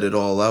just let it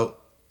all out.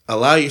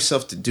 Allow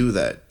yourself to do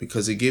that,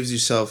 because it gives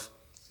yourself,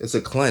 it's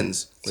a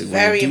cleanse. Like, it's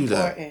very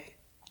important.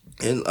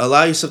 And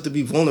allow yourself to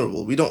be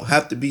vulnerable. We don't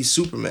have to be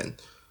Superman.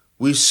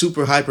 We're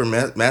super hyper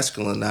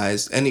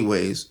masculinized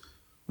anyways.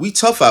 We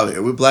tough out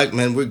here. We're Black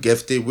men. We're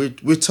gifted.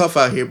 We're tough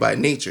out here by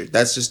nature.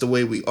 That's just the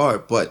way we are.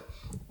 But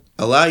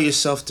allow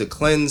yourself to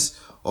cleanse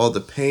all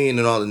the pain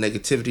and all the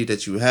negativity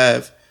that you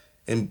have,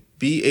 and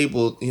be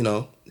able,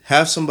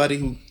 have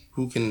somebody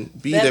who can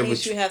be that there means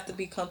with you. Have to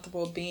be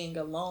comfortable being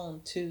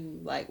alone too,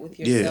 like with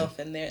yourself.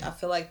 And I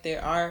feel like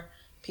there are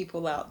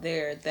people out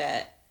there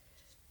that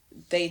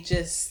they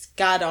just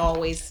gotta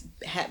always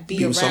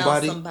be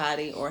around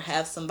somebody or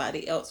have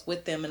somebody else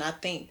with them, and I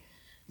think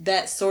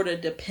that sort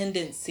of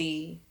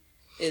dependency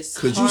is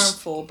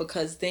harmful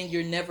because then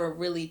you're never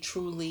really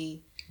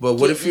truly. But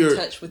what if you're?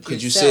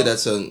 Could you say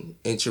that's an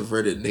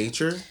introverted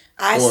nature?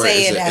 I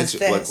say it as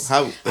this.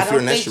 I don't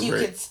think you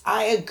could.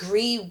 I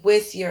agree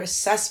with your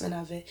assessment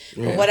of it,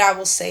 but what I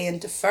will say and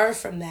defer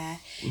from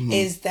that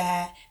is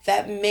that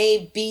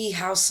may be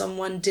how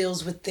someone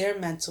deals with their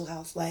mental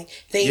health. Like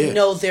they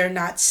know they're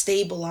not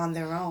stable on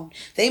their own.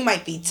 They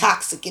might be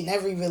toxic in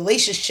every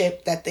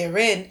relationship that they're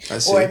in,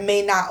 or it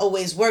may not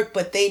always work.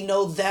 But they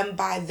know them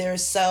by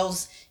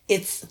themselves.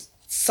 It's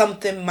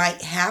something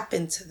might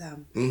happen to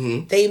them.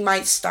 They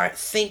might start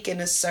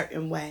thinking a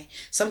certain way.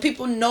 Some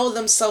people know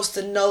themselves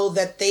to know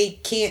that they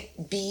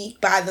can't be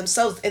by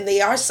themselves, and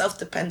they are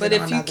self-dependent. But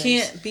if you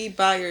can't be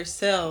by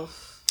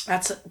yourself,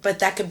 but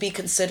that could be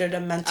considered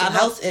a mental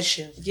health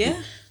issue.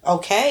 Yeah.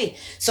 Okay,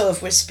 so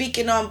if we're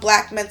speaking on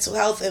Black mental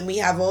health and we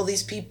have all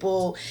these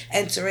people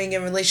entering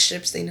in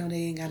relationships they know they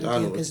ain't got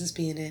no business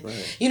being in.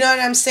 Right. You know what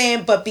I'm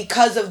saying? But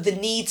because of the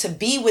need to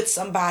be with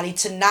somebody,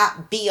 to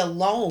not be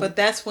alone. But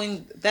that's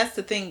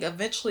the thing.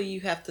 Eventually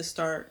you have to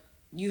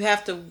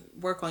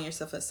work on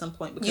yourself at some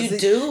point.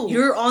 Because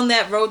you're on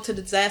that road to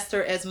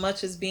disaster as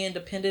much as being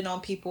dependent on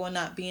people and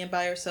not being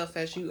by yourself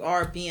as you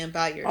are being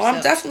by yourself. Oh,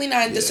 I'm definitely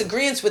not in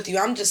disagreement with you.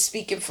 I'm just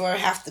speaking for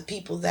half the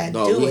people that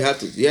do we it. have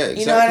to, exactly.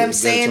 You know what I'm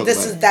saying?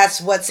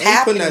 That's what's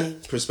happening. Putting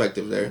that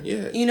perspective there,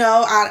 yeah.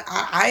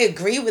 I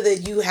agree with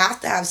it. You have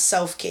to have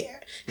self-care.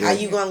 How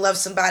you gonna love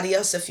somebody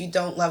else if you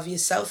don't love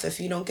yourself? If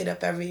you don't get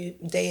up every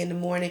day in the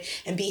morning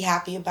and be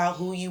happy about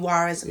who you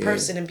are as a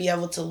person and be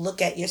able to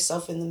look at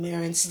yourself in the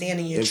mirror and stand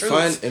in your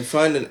truth.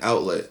 Find an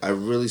outlet. I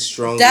really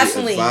strongly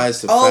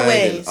advise to find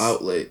an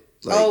outlet.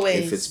 Like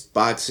if it's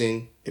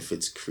boxing, if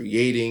it's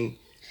creating.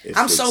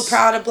 I'm so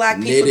proud of Black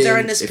people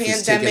during this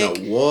pandemic.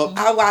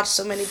 I watched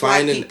so many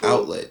Black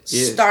people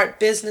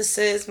start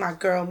businesses. My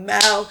girl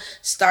Mel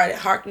started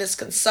Harkness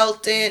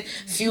Consulting.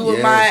 Few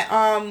of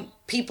my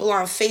people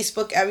on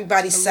Facebook,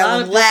 everybody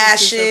selling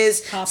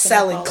lashes,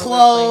 selling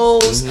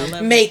clothes,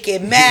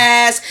 making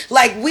masks.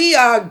 Like, we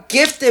are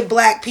gifted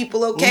Black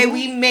people, okay?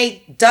 We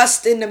make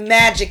dust into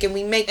magic and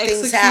we make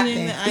things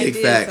happen. Big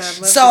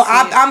facts. So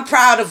I'm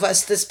proud of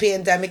us this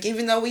pandemic,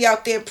 even though we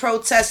out there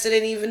protesting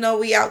and even though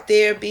we out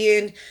there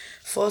being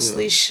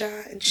falsely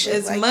shot and shit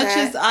as like much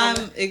that.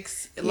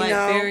 As I'm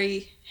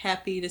very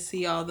happy to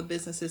see all the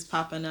businesses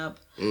popping up,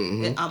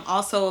 I'm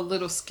also a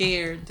little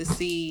scared to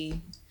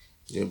see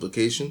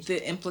the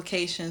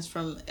implications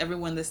from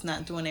everyone that's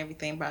not doing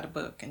everything by the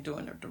book and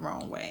doing it the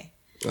wrong way.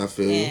 I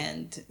feel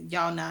and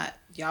y'all not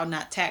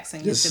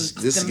taxing this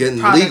them getting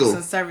products legal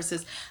and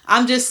services.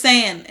 I'm just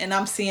saying, and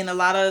I'm seeing a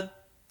lot of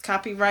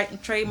copyright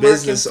and trademark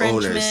business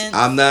infringement.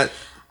 Owners.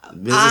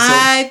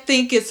 I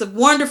think it's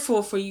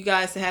wonderful for you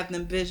guys to have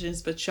them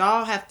visions, but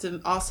y'all have to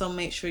also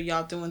make sure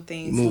y'all doing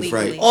things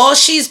legally. Right. All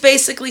she's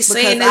basically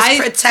saying is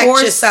protect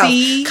yourself.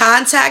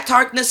 Contact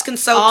Harkness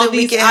Consulting.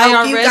 We can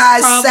help you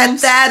guys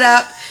set that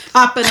up.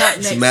 Popping up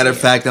next As a matter of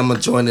fact, I'm gonna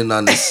join in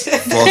on this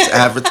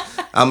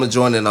I'm gonna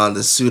join in on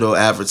the pseudo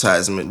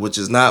advertisement, which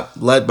is not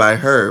led by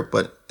her,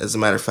 but as a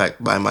matter of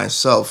fact, by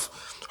myself.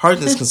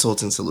 Harkness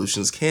Consulting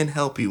Solutions can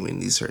help you in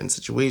these certain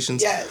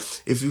situations.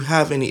 Yes. If you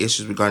have any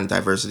issues regarding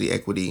diversity,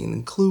 equity, and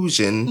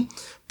inclusion,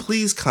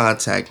 please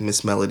contact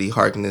Miss Melody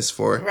Harkness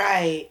for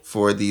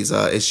these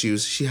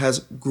issues. She has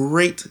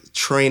great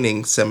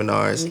training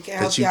seminars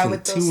that you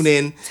can tune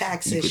in.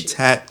 You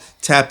can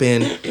tap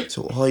in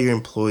to all your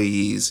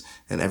employees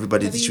and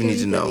everybody that you need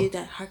to know.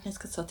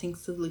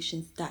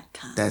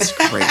 www.harknessconsultingsolutions.com. That's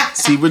great.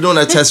 See, we're doing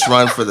a test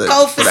run for the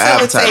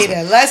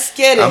advertisement. Let's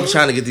get it. I'm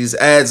trying to get these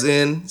ads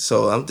in,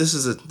 so this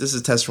is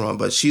a test run.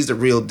 But she's the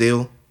real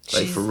deal,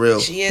 for real.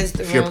 She is the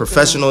real deal. If you're a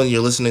professional and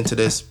you're listening to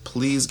this,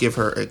 please give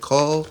her a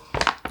call.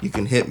 You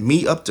can hit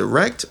me up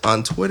direct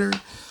on Twitter,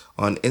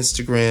 on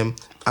Instagram.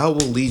 I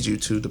will lead you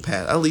to the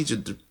path. I'll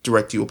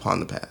direct you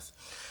upon the path.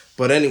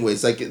 But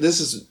anyways,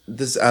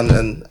 this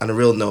on a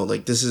real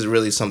note, this is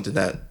really something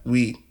that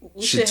we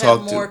should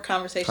talk have more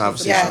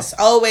conversations. Yes,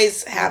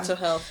 always have mental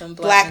health and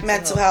Black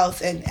mental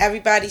health, and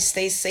everybody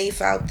stay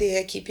safe out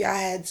there. Keep your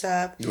heads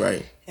up.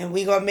 Right. And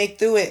we gonna make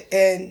through it,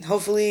 and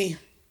hopefully,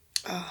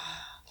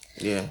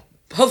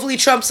 hopefully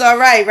Trump's all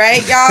right,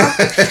 y'all.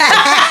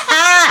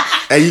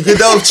 Hey, you good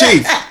though,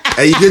 Chief?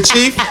 Hey, you good,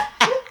 Chief?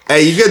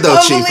 Hey, you good though,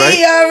 Chief? Hopefully,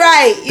 right? All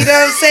right. You know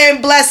what I'm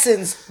saying?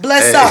 Blessings.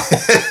 Bless up.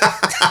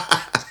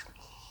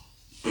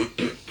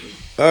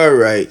 All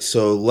right,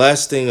 so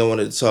last thing I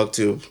wanted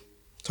to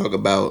talk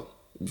about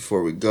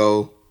before we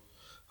go.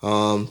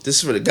 This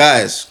is for the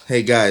guys.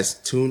 Hey guys,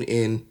 tune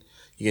in.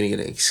 You're gonna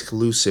get an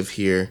exclusive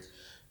here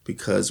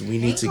because we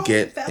need to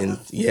get in.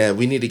 Yeah,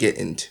 we need to get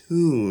in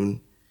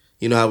tune.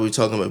 You know how we were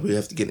talking about we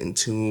have to get in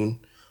tune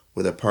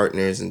with our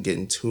partners and get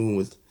in tune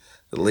with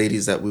the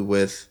ladies that we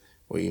with,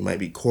 or you might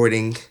be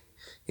courting,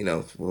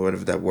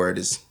 whatever that word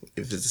is,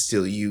 if it's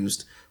still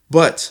used.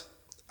 But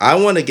I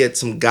want to get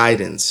some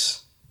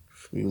guidance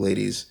from you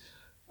ladies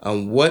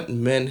on what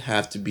men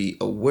have to be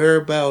aware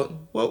about,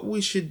 what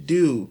we should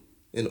do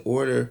in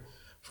order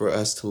for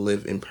us to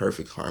live in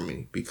perfect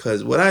harmony.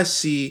 Because what I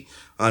see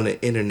on the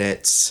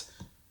internets,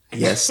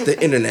 yes, the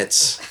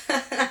internets,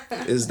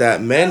 is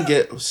that men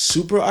get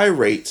super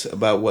irate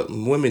about what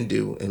women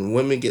do, and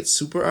women get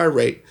super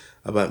irate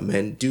about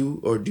men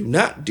do or do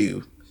not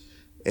do.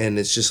 And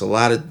it's just a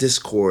lot of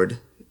discord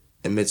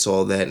amidst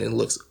all that, and it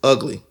looks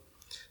ugly.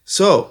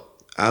 So,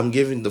 I'm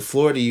giving the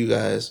floor to you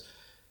guys,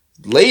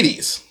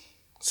 ladies.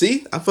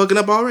 See, I'm fucking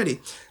up already.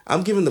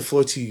 I'm giving the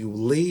floor to you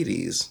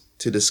ladies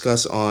to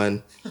discuss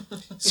on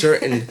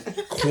certain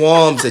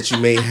qualms that you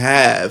may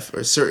have,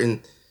 or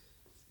certain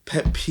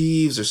pet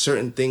peeves, or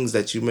certain things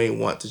that you may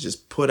want to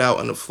just put out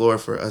on the floor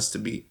for us to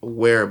be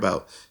aware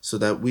about, so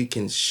that we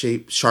can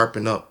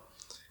sharpen up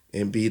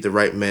and be the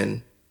right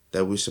men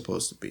that we're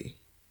supposed to be.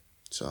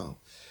 So,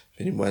 if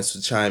anyone wants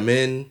to chime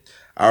in,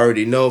 I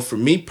already know for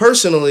me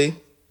personally,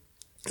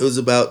 it was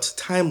about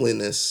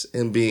timeliness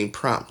and being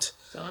prompt.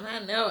 Don't I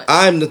know it?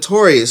 I'm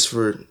notorious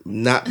for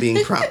not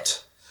being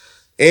prompt.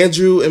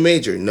 Andrew and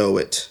Major know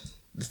it.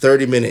 The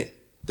 30-minute,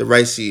 the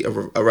Ricey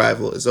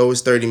arrival is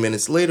always 30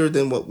 minutes later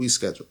than what we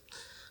scheduled.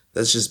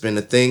 That's just been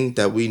a thing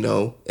that we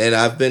know, and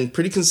I've been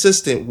pretty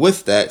consistent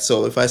with that.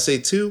 So if I say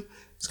 2,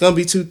 it's gonna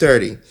be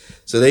 2:30.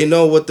 So they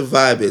know what the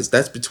vibe is.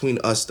 That's between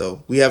us,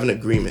 though. We have an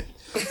agreement.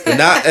 But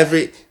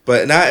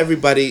not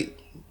everybody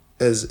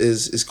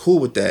is cool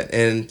with that,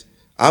 and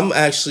I'm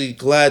actually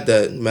glad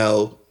that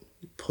Mel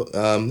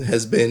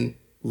has been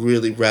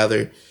really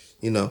rather,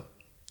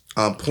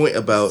 on point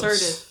about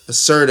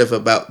assertive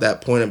about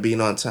that point of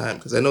being on time,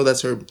 because I know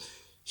that's her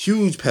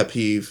huge pet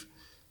peeve,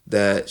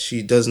 that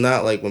she does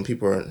not like when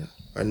people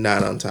are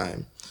not on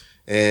time,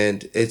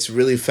 and it's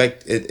really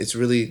it's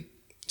really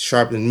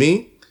sharpened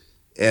me,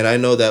 and I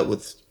know that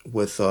with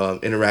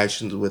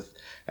interactions with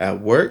at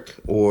work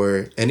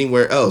or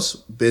anywhere else,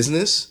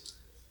 business,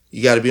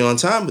 you got to be on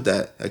time with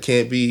that. I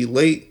can't be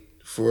late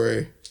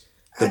for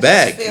the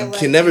bag. You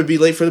can never be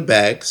late for the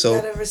bag. So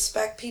you gotta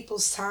respect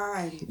people's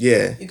time.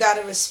 Yeah. You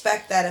gotta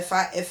respect that.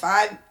 If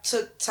I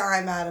took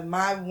time out of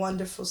my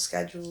wonderful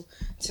schedule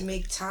to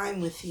make time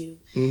with you,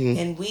 mm-hmm.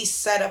 and we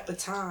set up a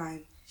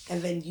time,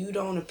 and then you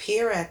don't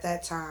appear at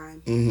that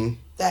time, mm-hmm.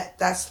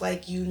 that's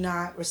like you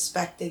not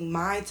respecting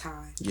my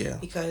time. Yeah.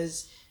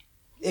 Because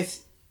if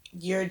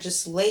you're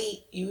just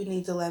late, you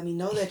need to let me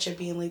know that you're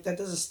being late. That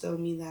doesn't still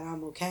mean that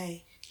I'm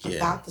okay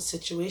about the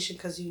situation,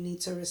 because you need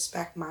to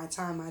respect my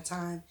time. My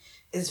time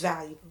is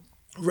valuable.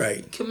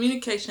 Right.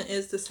 Communication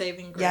is the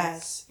saving grace.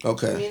 Yes.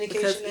 Okay.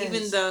 Communication because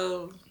even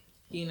though,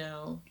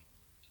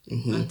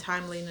 mm-hmm.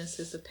 untimeliness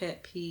is a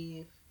pet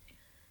peeve,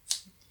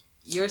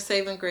 your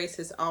saving grace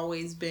has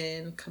always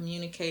been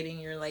communicating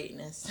your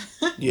lateness.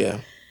 Yeah.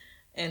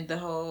 And the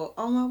whole,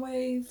 on my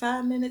way,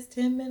 5 minutes,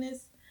 10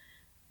 minutes,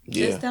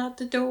 just out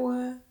the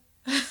door.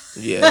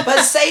 Yeah.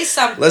 But say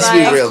something. Let's be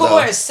real, of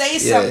course, though. say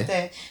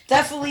something.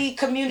 Definitely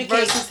communicate.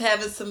 Versus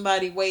having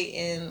somebody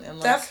waiting and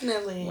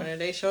definitely. When are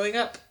they showing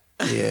up?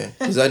 Yeah.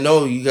 Because I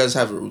know you guys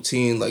have a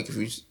routine. Like if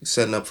you're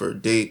setting up for a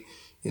date,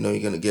 you're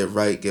going to get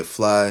right, get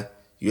fly.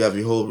 You have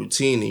your whole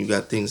routine and you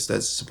got things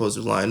that's supposed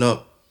to line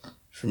up.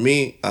 For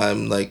me,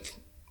 I'm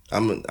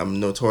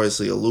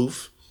notoriously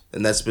aloof,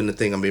 and that's been the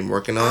thing I've been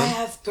working on. I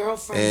have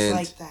girlfriends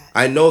like that.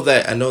 I know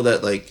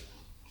that like.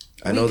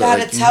 We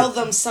gotta tell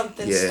them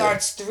something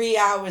starts 3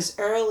 hours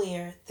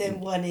earlier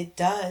than when it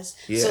does,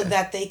 so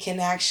that they can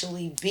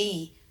actually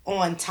be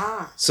on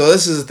time. So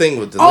this is the thing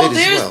with the ladies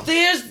as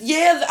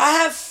well. I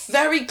have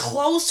very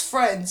close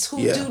friends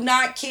who do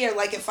not care.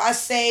 Like if I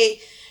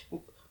say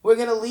we're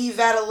gonna leave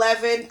at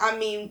 11, I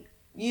mean,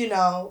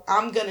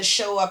 I'm gonna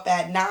show up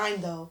at 9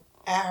 though.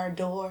 At her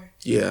door.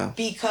 Yeah.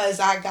 Because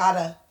I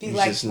gotta be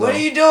what are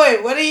you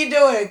doing? What are you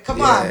doing? Come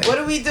on. What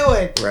are we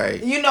doing? Right.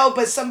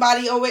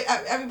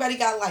 But everybody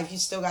got life. You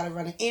still gotta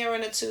run an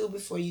errand or two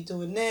before you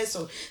doing this,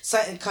 or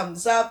something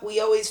comes up. We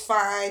always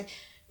find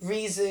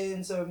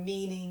reasons or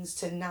meanings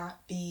to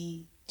not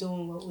be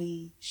doing what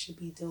we should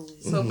be doing.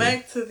 So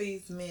back to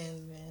these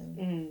men, man.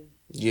 Mm.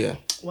 Yeah.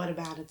 What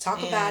about it?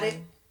 Talk about it.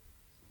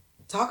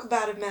 Talk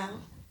about it,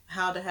 Mel.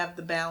 How to have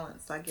the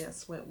balance, I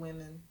guess, with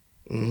women.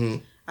 Mm-hmm.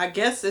 I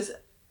guess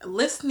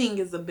listening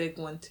is a big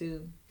one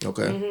too.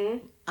 Okay.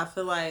 Mm-hmm. I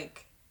feel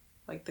like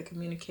the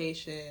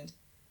communication,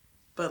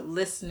 but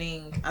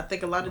listening. I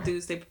think a lot of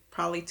dudes, they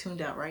probably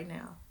tuned out right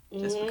now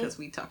just because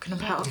we talking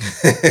about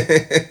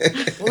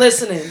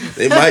listening.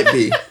 They might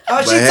be.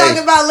 Oh, she's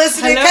talking about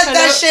listening. Cut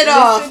that shit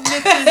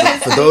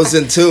off. For those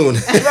in tune,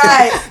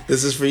 right?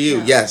 This is for you.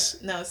 No,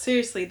 yes. No,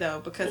 seriously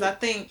though, because I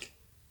think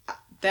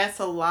that's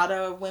a lot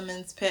of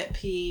women's pet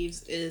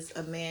peeves, is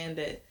a man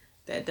that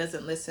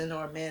doesn't listen,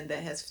 or a man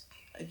that has,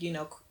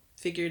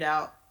 figured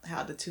out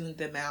how to tune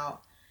them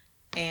out,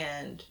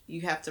 and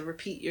you have to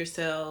repeat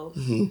yourself.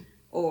 Mm-hmm.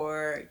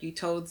 or you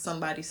told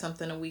somebody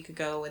something a week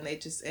ago and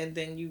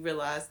then you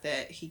realize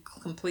that he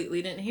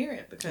completely didn't hear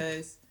it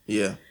because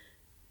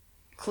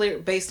clear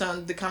based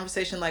on the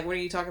conversation, like, what are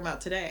you talking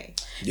about today?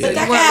 Yeah. But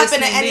that can happen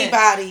to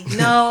anybody.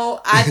 No,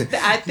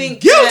 I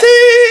think guilty.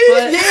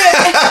 It can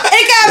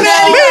happen to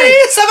anybody.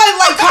 Somebody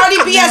like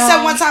Cardi B has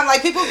said one time,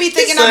 like, people be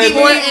thinking I be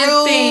being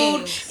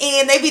rude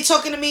and they be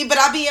talking to me, but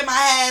I be in my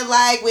head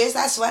like, where's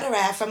that sweater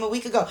at from a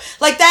week ago?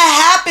 Like,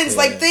 that happens.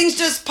 Like, things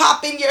just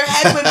pop in your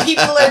head when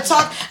people are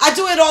talking. I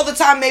do it all the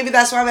time. Maybe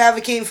that's why I'm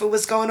advocating for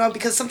what's going on,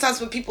 because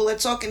sometimes when people are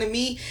talking to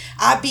me,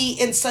 I be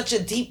in such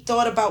a deep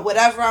thought about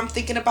whatever I'm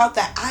thinking about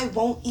that I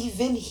won't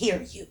even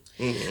hear you.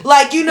 Mm-hmm.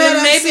 Like, you know what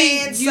I'm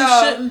saying? You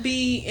shouldn't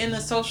be in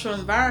a social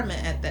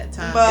environment at that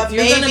time. But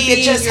maybe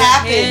it just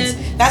happens.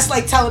 That's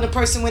like telling a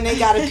person when they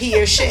gotta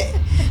pee or shit.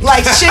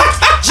 Like, shit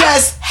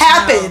just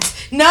happens.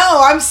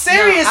 No, I'm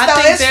serious though.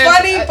 It's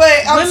funny,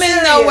 but I'm women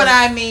serious. know what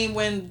I mean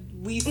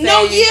when we say.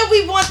 No,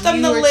 we want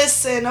them to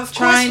listen. Of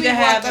course, we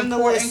want them to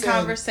listen.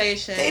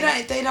 Conversation. They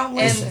don't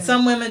listen. And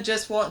some women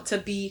just want to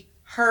be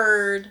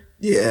heard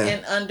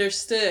and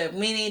understood,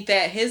 meaning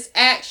that his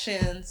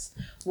actions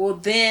will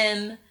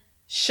then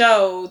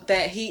show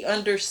that he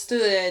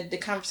understood the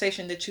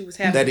conversation that you was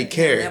having, that he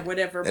cared at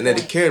whatever and point. that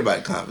he cared about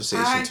the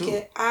conversation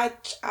too.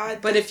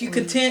 But if you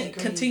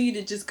continue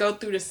to just go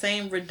through the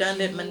same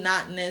redundant,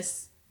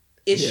 monotonous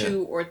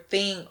issue or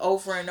thing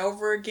over and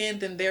over again,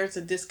 then there's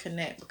a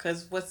disconnect,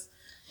 because what's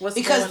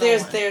because going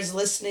on? there's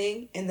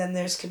listening, and then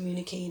there's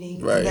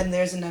communicating, right. and then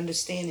there's an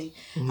understanding.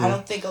 I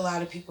don't think a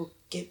lot of people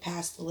get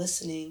past the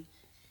listening.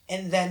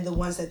 And then the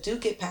ones that do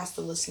get past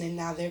the listening,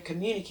 now they're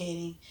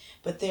communicating,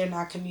 but they're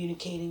not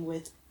communicating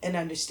with an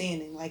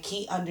understanding. Like,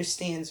 he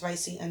understands, right?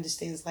 So he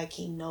understands, like,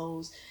 he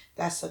knows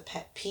that's a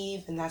pet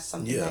peeve, and that's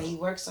something that he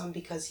works on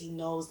because he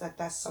knows that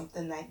that's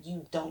something that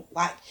you don't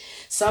like.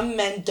 Some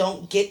men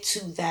don't get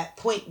to that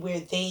point where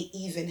they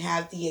even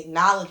have the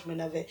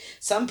acknowledgement of it.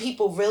 Some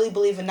people really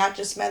believe, and not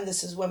just men,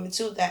 this is women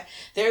too, that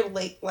they're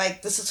late.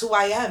 Like, this is who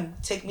I am.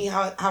 Take me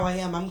how I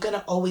am. I'm going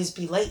to always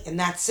be late, and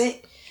that's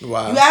it.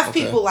 Wow. You have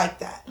people like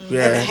that.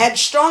 Yeah. And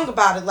headstrong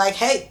about it. Like,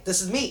 hey,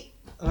 this is me.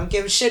 I don't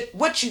give a shit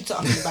what you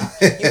talking about.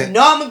 You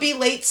know I'm going to be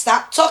late.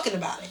 Stop talking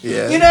about it.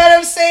 Yeah. You know what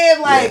I'm saying?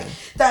 Like,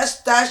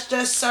 that's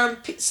just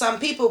some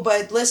people.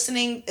 But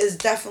listening is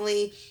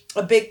definitely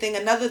a big thing.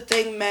 Another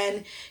thing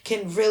men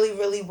can really,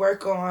 really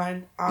work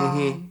on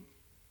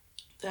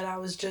that I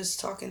was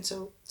just talking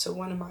to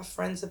one of my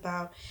friends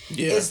about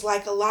is,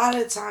 like, a lot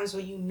of times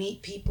when you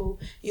meet people,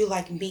 you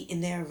like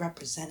meeting their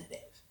representative.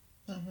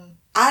 Mm-hmm.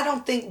 I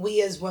don't think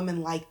we as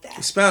women like that.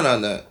 Expound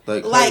on that.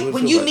 Like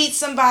when you meet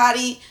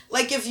somebody,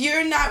 like, if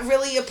you're not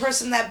really a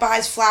person that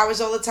buys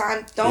flowers all the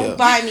time, don't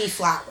buy me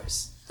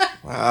flowers.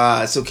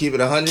 So keep it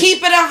 100?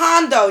 Keep it a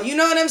hondo. You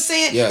know what I'm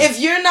saying? Yeah. If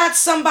you're not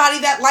somebody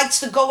that likes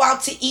to go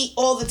out to eat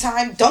all the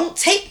time, don't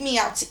take me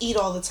out to eat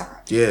all the time.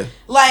 Yeah.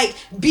 Like,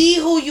 be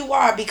who you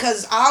are,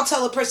 because I'll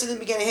tell a person in the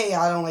beginning, hey,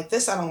 I don't like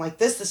this,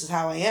 this is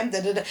how I am,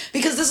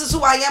 because this is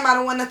who I am, I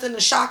don't want nothing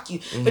to shock you.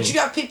 Mm-hmm. But you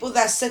have people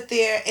that sit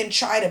there and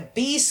try to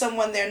be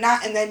someone they're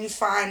not, and then you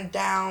find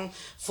down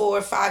 4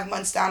 or 5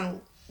 months down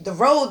the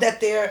road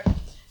that they're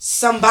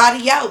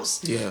somebody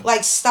else. Yeah.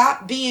 Like,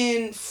 stop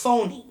being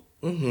phony.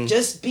 Mm-hmm.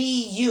 Just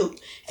be you.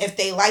 If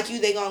they like you,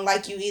 they gonna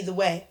like you either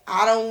way.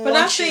 But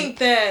I think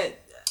that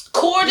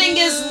courting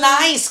is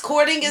nice.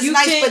 Courting is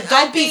nice, but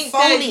don't be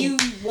phony. That you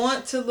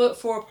want to look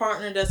for a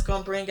partner that's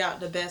gonna bring out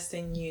the best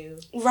in you,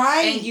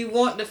 right? And you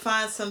want to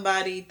find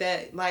somebody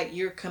that, like,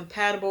 you're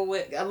compatible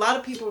with. A lot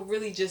of people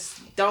really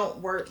just don't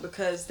work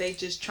because they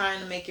just trying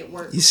to make it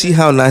work. You see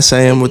how nice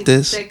I am with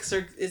this? Sex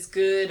is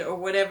good, or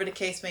whatever the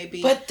case may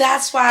be. But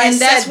that's why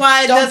that's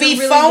why don't be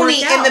really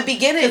phony in the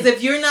beginning. Because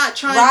if you're not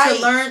trying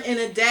to learn and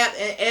adapt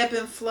and ebb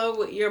and flow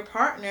with your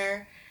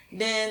partner,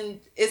 then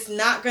it's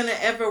not gonna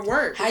ever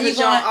work. How you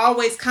gonna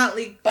always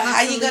constantly? But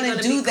how you gonna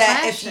do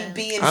that if you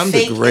being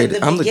fake in the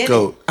beginning? I'm the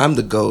GOAT. I'm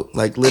the GOAT.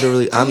 Like,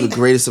 literally, I'm the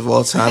greatest of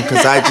all time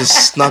because I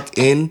just snuck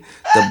in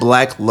the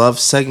Black Love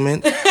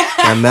segment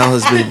that Mel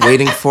has been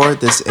waiting for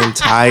this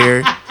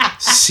entire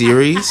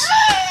series,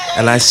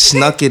 and I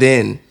snuck it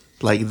in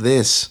like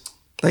this.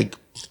 Like,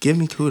 give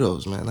me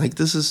kudos, man. Like,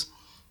 this is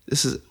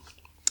a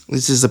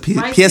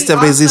pièce de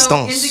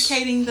résistance.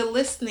 Indicating the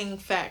listening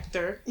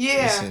factor.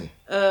 Yeah. Listen.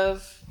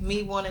 Of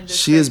me wanting to.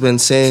 She has been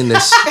saying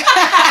this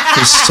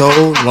for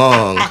so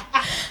long.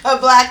 A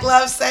Black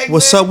Love segment.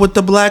 What's up with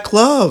the Black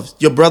Love?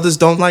 Your brothers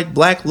don't like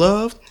Black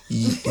Love?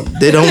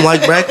 They don't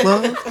like Black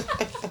Love?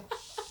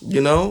 You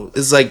know?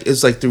 It's like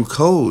through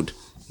code.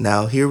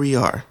 Now here we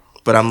are.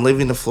 But I'm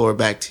leaving the floor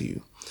back to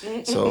you.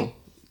 Mm-mm. So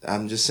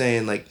I'm just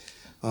saying, like,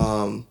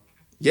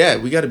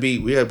 we gotta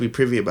be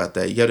privy about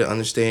that. You gotta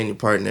understand your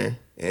partner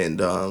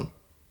and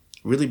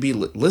really be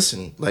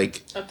listen.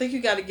 Like, I think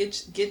you got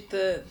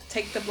to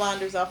take the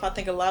blinders off. I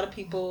think a lot of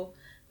people,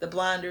 the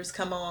blinders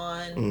come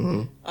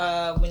on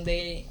when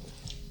they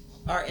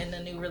are in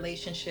a new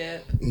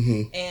relationship,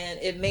 and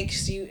it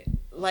makes you,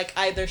 like,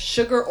 either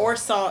sugar or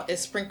salt is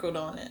sprinkled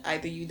on it.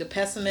 Either you the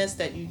pessimist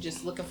that you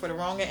just looking for the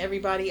wrong in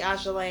everybody,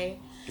 Ajale,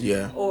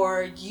 Yeah.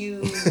 Or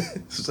you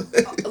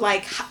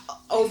like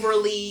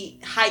overly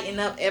heighten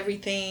up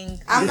everything.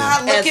 I'm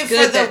not looking for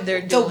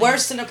the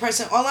worst in a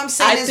person. All I'm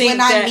saying is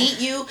when I meet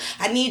you,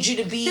 I need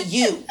you to be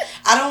you.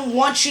 I don't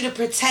want you to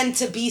pretend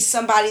to be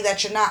somebody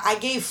that you're not. I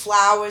gave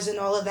flowers and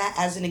all of that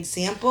as an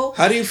example.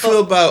 How do you feel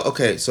about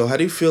how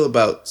do you feel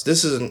about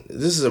this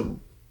is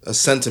a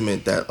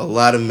sentiment that a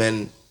lot of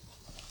men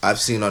I've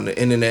seen on the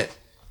internet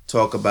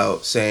talk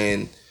about,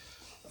 saying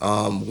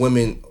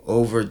women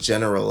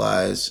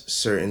overgeneralize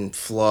certain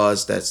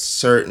flaws that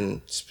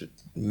certain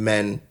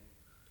men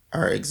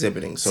are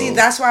exhibiting. So see,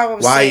 that's why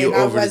I'm saying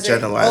I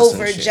wasn't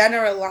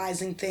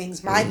overgeneralizing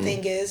things. My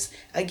thing is,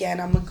 again,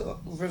 I'm gonna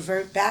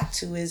revert back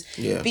to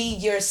be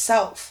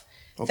yourself.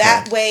 Okay.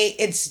 That way,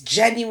 it's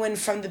genuine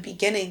from the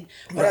beginning.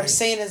 What I'm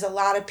saying is, a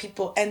lot of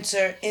people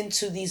enter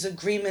into these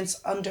agreements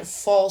under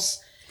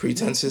false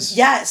pretenses.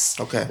 Yes.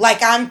 Okay.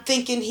 Like, I'm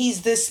thinking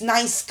he's this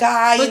nice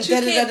guy. But you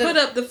can't put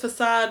up the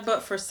facade,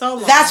 but for so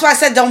long. That's why I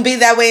said don't be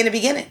that way in the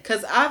beginning.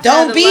 Because I've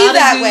don't be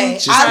that way.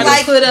 I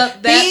like put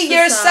up that be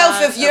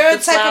yourself. If you're a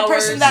type of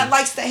person that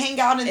likes to hang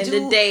out and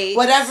do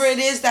whatever it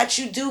is that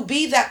you do,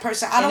 be that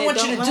person. I don't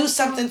want you to do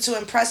something to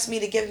impress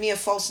me, to give me a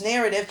false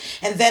narrative,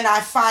 and then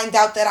I find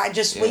out that I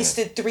just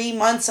wasted 3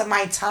 months of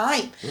my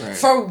time. Right.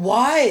 For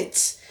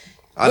what?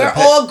 We're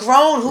all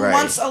grown. Who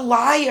wants a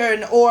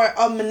liar or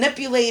a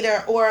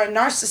manipulator or a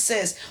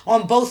narcissist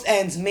on both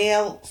ends,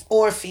 male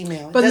or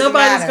female? But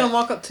nobody's going to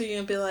walk up to you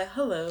and be like,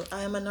 hello,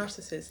 I am a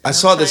narcissist. I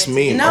saw this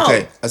meme. No,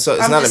 okay. It's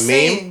not a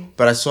meme,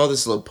 but I saw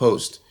this little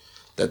post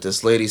that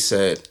this lady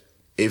said,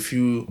 if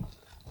you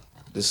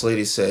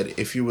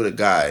were a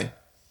guy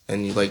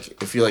and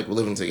if you're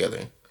living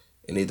together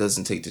and he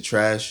doesn't take the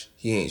trash,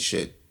 he ain't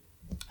shit.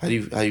 How do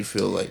you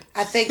feel like?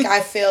 I think I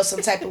feel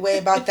some type of way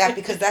about that,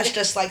 because that's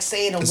just like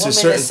saying a woman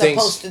is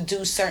supposed to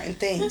do certain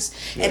things.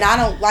 Yeah. And I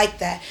don't like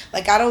that.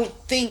 Like, I don't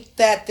think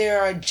that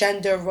there are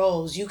gender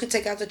roles. You could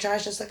take out the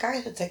trash just like I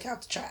could take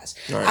out the trash.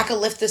 Right. I could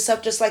lift this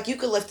up just like you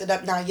could lift it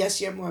up. Now, yes,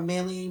 you're more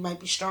manly and you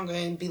might be stronger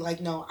and be like,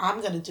 no,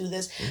 I'm going to do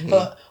this. Mm-hmm.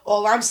 But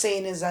all I'm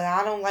saying is that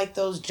I don't like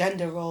those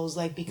gender roles.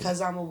 Like,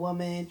 because I'm a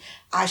woman,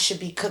 I should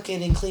be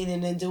cooking and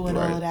cleaning and doing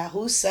all of that.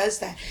 Who says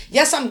that?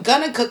 Yes, I'm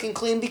going to cook and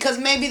clean because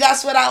maybe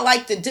that's what I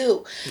like to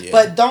do. Yeah.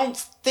 But don't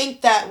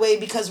think that way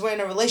because we're in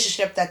a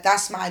relationship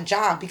that's my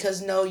job.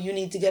 Because no, you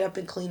need to get up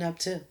and clean up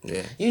too.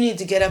 Yeah, you need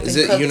to get up and cook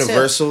too. Is it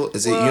universal?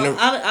 Is it universal?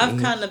 I've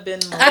kind of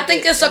been. I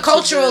think it's a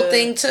cultural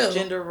thing too.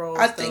 Gender roles.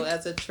 I think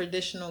as a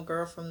traditional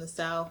girl from the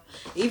South,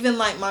 even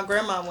like my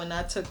grandma, when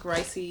I took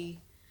Ricey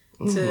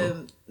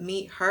to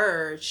meet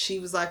her, she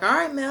was like, all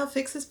right, Mel,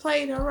 fix his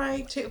plate. All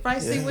right,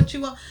 Ricey, what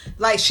you want?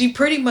 Like, she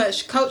pretty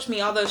much coached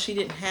me, although she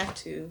didn't have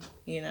to,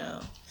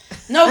 No,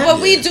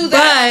 but we do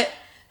that. But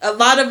a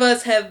lot of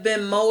us have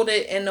been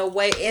molded in a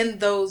way, in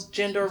those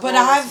gender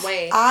roles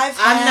way.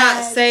 I'm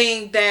not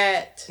saying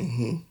that.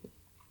 Mm-hmm.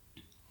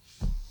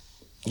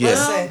 Yeah.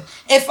 Listen,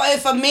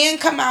 if a man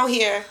come out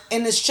here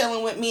and is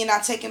chilling with me and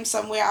I take him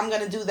somewhere, I'm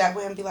gonna do that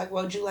with him. Be like,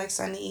 well, would you like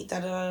something to eat? Da,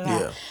 da, da, da.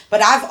 Yeah.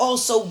 But I've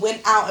also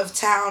went out of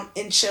town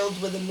and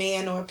chilled with a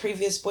man or a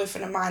previous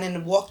boyfriend of mine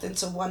and walked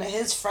into one of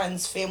his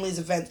friends' family's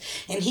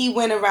events, and he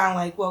went around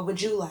like, what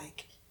would you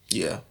like?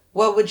 Yeah.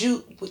 What would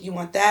you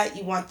want that?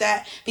 You want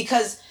that?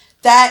 Because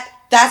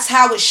that's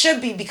how it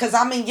should be, because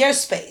I'm in your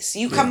space.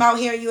 You come out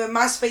here, you in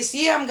my space.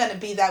 Yeah, I'm gonna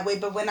be that way.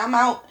 But when I'm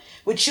out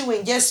with you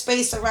in your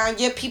space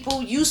around your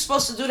people, you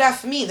supposed to do that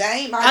for me. That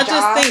ain't my job. I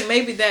just think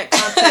maybe that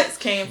context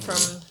came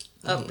from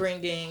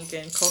upbringing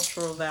and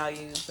cultural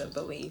values and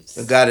beliefs.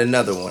 I got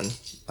another one.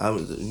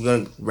 I'm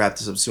gonna wrap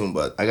this up soon,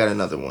 but I got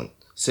another one.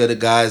 Say the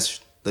guys,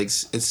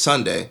 it's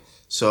Sunday,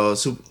 so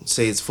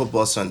say it's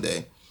football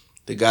Sunday.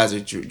 The guys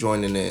are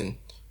joining in.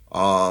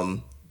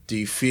 Do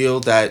you feel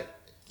that,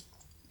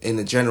 in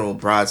the general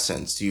broad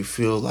sense, do you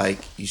feel like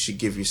you should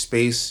give your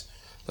space?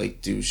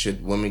 Like,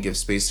 should women give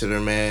space to their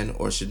man,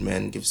 or should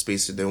men give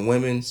space to their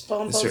women in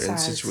certain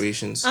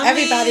situations?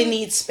 Everybody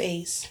needs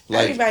space.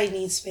 Everybody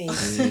needs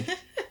space. Mm-hmm.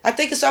 I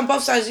think it's on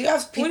both sides. You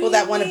have people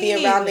that want to be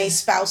around their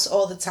spouse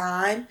all the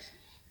time.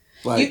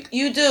 Like,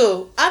 you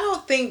do. I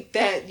don't think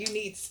that you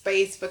need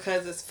space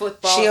because it's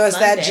football. She was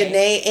that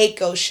Janae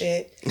Aiko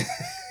shit.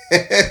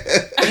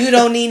 You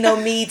don't need no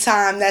me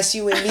time. That's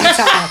you and me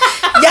time.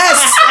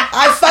 Yes,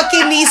 I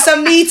fucking need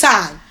some me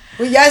time.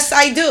 Well, yes,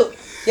 I do.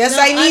 Yes,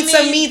 I need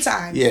some me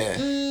time. Yeah.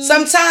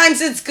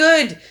 Sometimes it's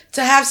good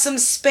to have some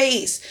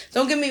space.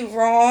 Don't get me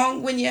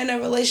wrong. When you're in a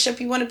relationship,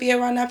 you want to be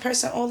around that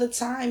person all the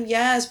time.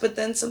 Yes, but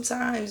then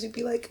sometimes you'd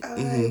be like,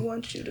 I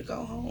want you to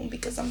go home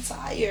because I'm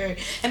tired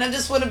and I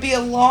just want to be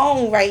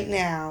alone right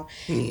now.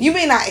 You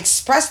may not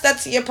express that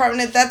to your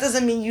partner. That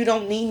doesn't mean you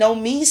don't need no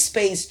me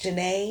space,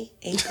 Janae.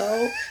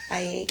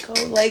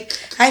 Like,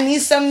 I need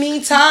some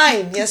me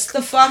time. Yes,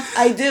 the fuck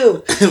I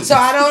do. So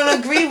I don't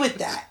agree with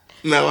that.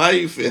 Now, how do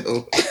you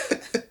feel?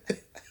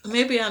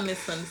 Maybe I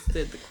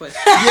misunderstood the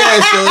question. Yeah,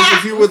 so like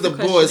if you were the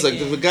boys, like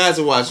if the guys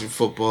are watching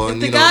football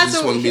and you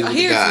just want to be with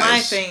the guys. Here's my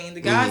thing.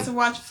 The guys are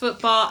watching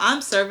football.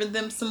 I'm serving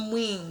them some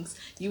wings.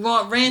 You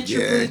want ranch or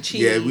blue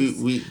cheese? Yeah,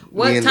 we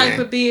what type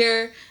of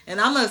beer? And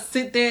I'm going to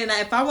sit there and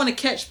if I want to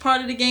catch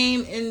part of the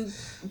game and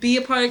be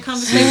a part of the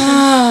conversation,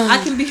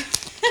 I can be...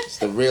 It's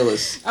the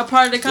realest. A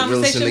part of the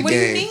conversation. What do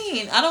you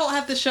mean? I don't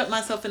have to shut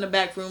myself in the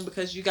back room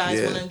because you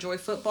guys want to enjoy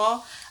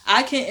football.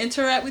 I can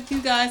interact with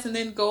you guys and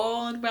then go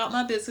on about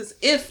my business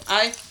if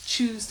I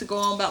choose to go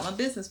on about my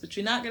business. But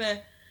you're not going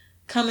to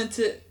come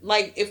into...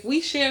 Like, if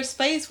we share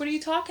space, what are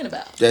you talking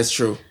about? That's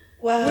true.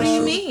 Wow. What do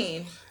you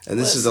mean? And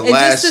this is the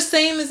last... It's the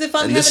same as if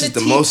I'm having a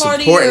tea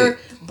party or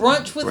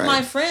brunch with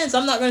my friends.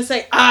 I'm not going to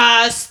say,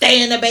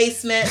 stay in the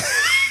basement.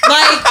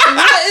 Like,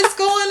 what is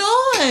going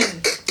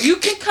on? You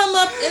can come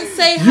up and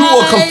say hi. You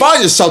will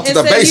confine yourself to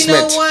the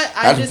basement. You know what?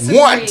 I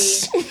disagree,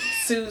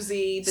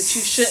 Susie, that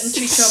you shouldn't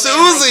treat your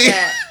man like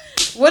that.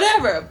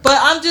 Whatever. But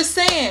I'm just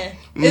saying,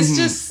 it's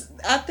just,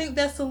 I think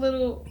that's a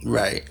little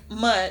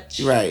much.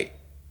 Right.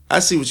 I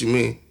see what you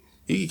mean.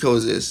 You can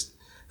coexist.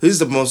 Here's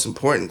the most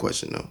important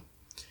question, though.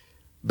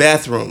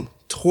 Bathroom,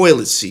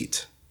 toilet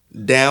seat,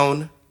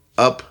 down,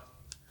 up,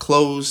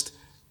 closed.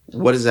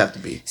 What does that have to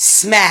be?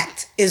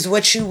 Smacked is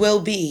what you will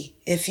be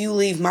if you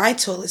leave my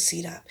toilet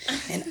seat up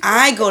and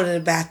I go to the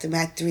bathroom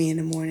at 3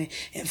 a.m.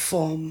 and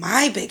fall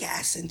my big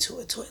ass into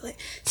a toilet.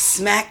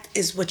 Smacked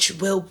is what you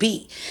will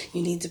be.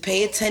 You need to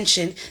pay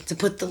attention to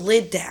put the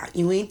lid down.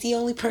 You ain't the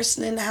only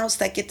person in the house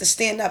that get to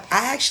stand up.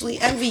 I actually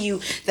envy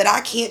you that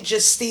I can't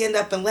just stand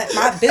up and let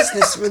my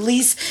business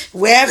release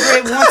wherever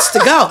it wants to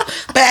go.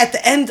 But at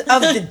the end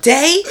of the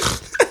day,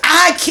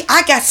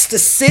 I got to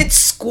sit,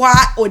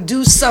 squat, or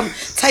do some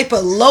type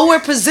of lower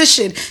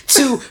position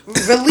to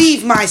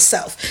relieve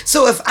myself.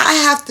 So if I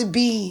have to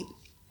be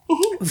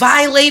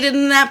violated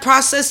in that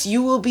process,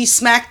 you will be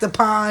smacked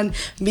upon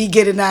me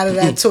getting out of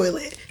that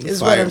toilet,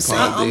 is what I'm saying.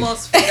 I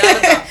almost forgot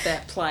about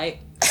that plight.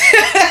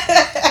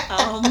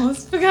 I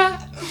almost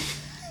forgot.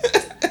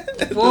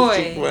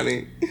 Boy. That's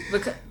funny.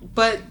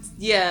 But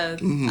yeah,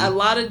 a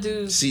lot of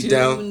dudes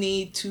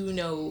need to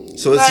know.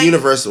 So it's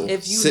universal.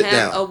 If you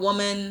have a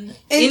woman,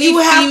 and you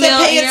have to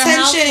pay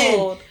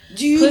attention.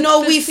 Do you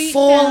know we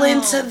fall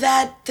into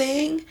that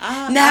thing?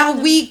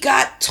 Now we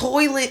got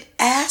toilet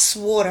ass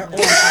water on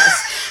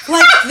us.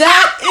 Like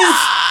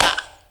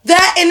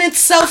that in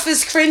itself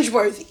is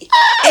cringeworthy.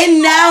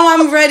 And now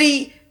I'm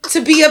ready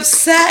to be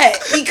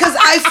upset because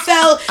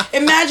I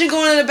imagine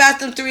going to the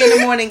bathroom 3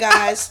 a.m,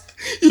 guys.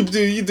 You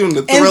doing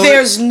the Thriller? And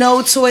there's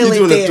no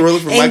toilet there.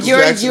 And your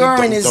Jackson?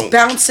 urine is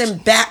bouncing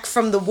back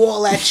from the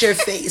wall at your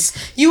face.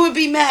 You would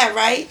be mad,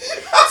 right?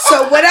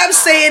 So what I'm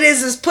saying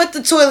is put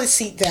the toilet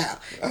seat down.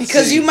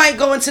 Because you might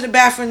go into the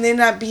bathroom and there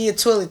not be a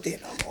toilet there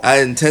no more.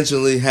 I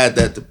intentionally had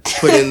that to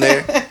put in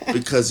there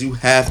because you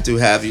have to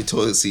have your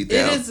toilet seat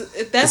down.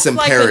 That's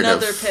like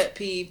another pet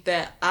peeve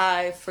that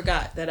I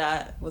forgot that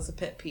I was a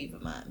pet peeve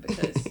of mine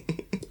because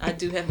I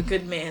do have a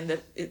good man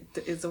that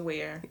is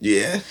aware.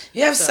 Yeah.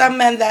 You have some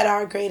men that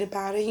are great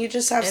about it. You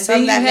just have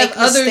some that make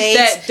mistakes.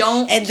 That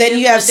don't and then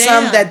you have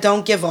some that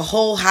don't give a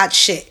whole hot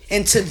shit.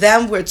 And to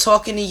them, we're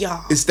talking to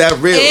y'all. Is that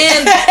real?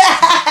 And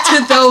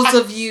to those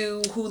of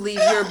you who leave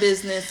your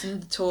business in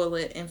the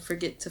toilet and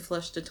forget to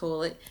flush the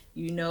toilet,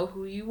 you know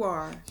who you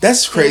are.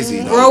 That's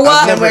crazy. Grow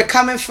up. And we're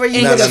coming for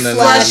you to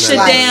flush the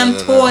damn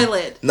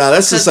toilet. No,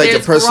 that's just like a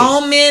person. There's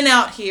grown men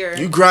out here.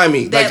 You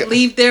grimy. That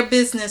leave their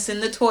business in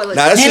the toilet.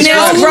 Nah, and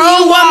there's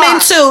grown women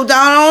too.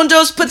 Don't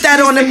just put that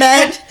on the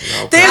men.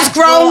 There's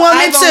grown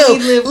women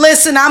too.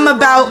 Listen, I'm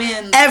about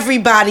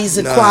everybody's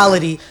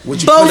equality.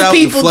 Both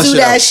people do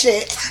that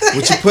shit.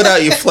 When you put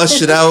out, you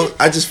flush it out.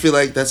 I just feel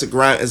like that's a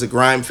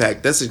grime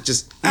fact. That's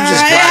just it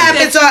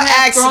happens on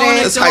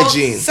accident. That's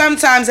hygiene.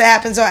 Sometimes it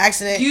happens on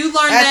accident. You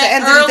learn at the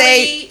end of the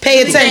day,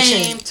 pay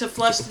attention to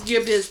flush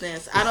your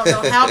business. I don't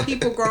know how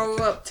people grow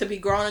up to be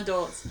grown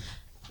adults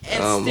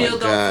and still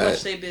don't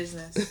flush their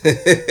business.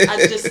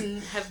 I just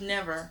have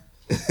never.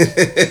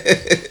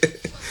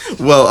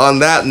 Well, on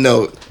that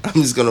note,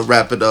 I'm just gonna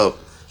wrap it up.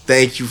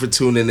 Thank you for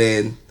tuning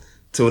in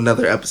to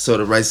another episode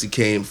of Ricey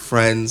K and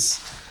Friends,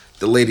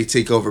 the Lady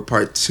Takeover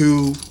Part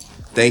 2.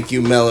 Thank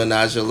you, Mel and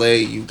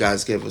Ajale. You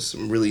guys gave us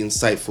some really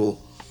insightful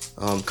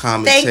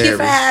commentary. Thank you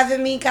for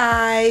having me,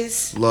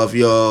 guys. Love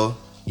y'all.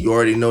 You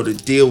already know the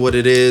deal, what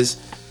it is.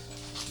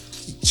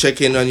 Check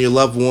in on your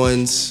loved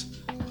ones.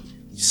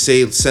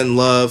 Send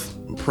love,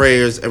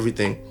 prayers,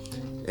 everything.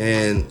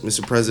 And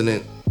Mr.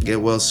 President,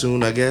 get well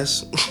soon, I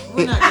guess.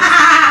 We're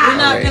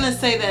not gonna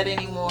say that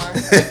anymore.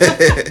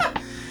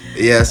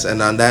 Yes,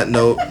 and on that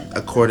note,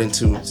 according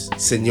to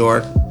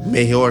Senor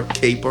Mayor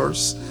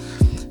Capers,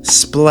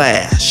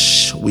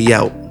 splash. We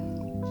out.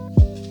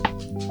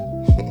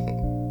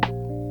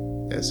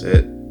 That's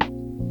it.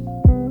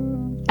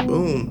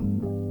 Boom.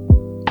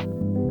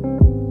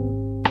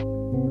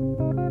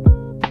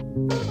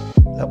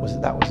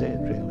 That was it,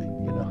 really.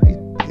 You know,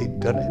 he'd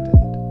done it,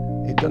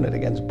 and he'd done it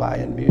against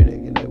Bayern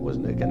Munich. You know, it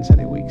wasn't against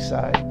any weak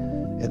side.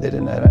 They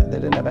didn't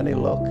have any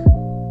luck.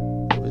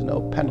 There was no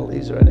no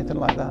penalties or anything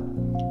like that.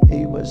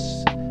 He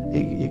was,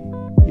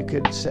 you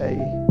could say,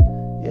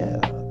 yeah,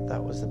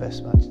 that was the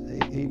best match.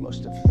 He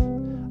must have.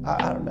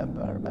 I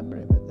remember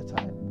him at the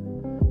time.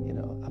 You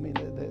know, I mean,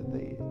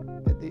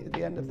 at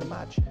the end of the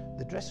match,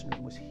 the dressing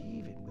room was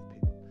heaving with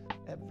people.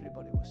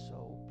 Everybody was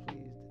so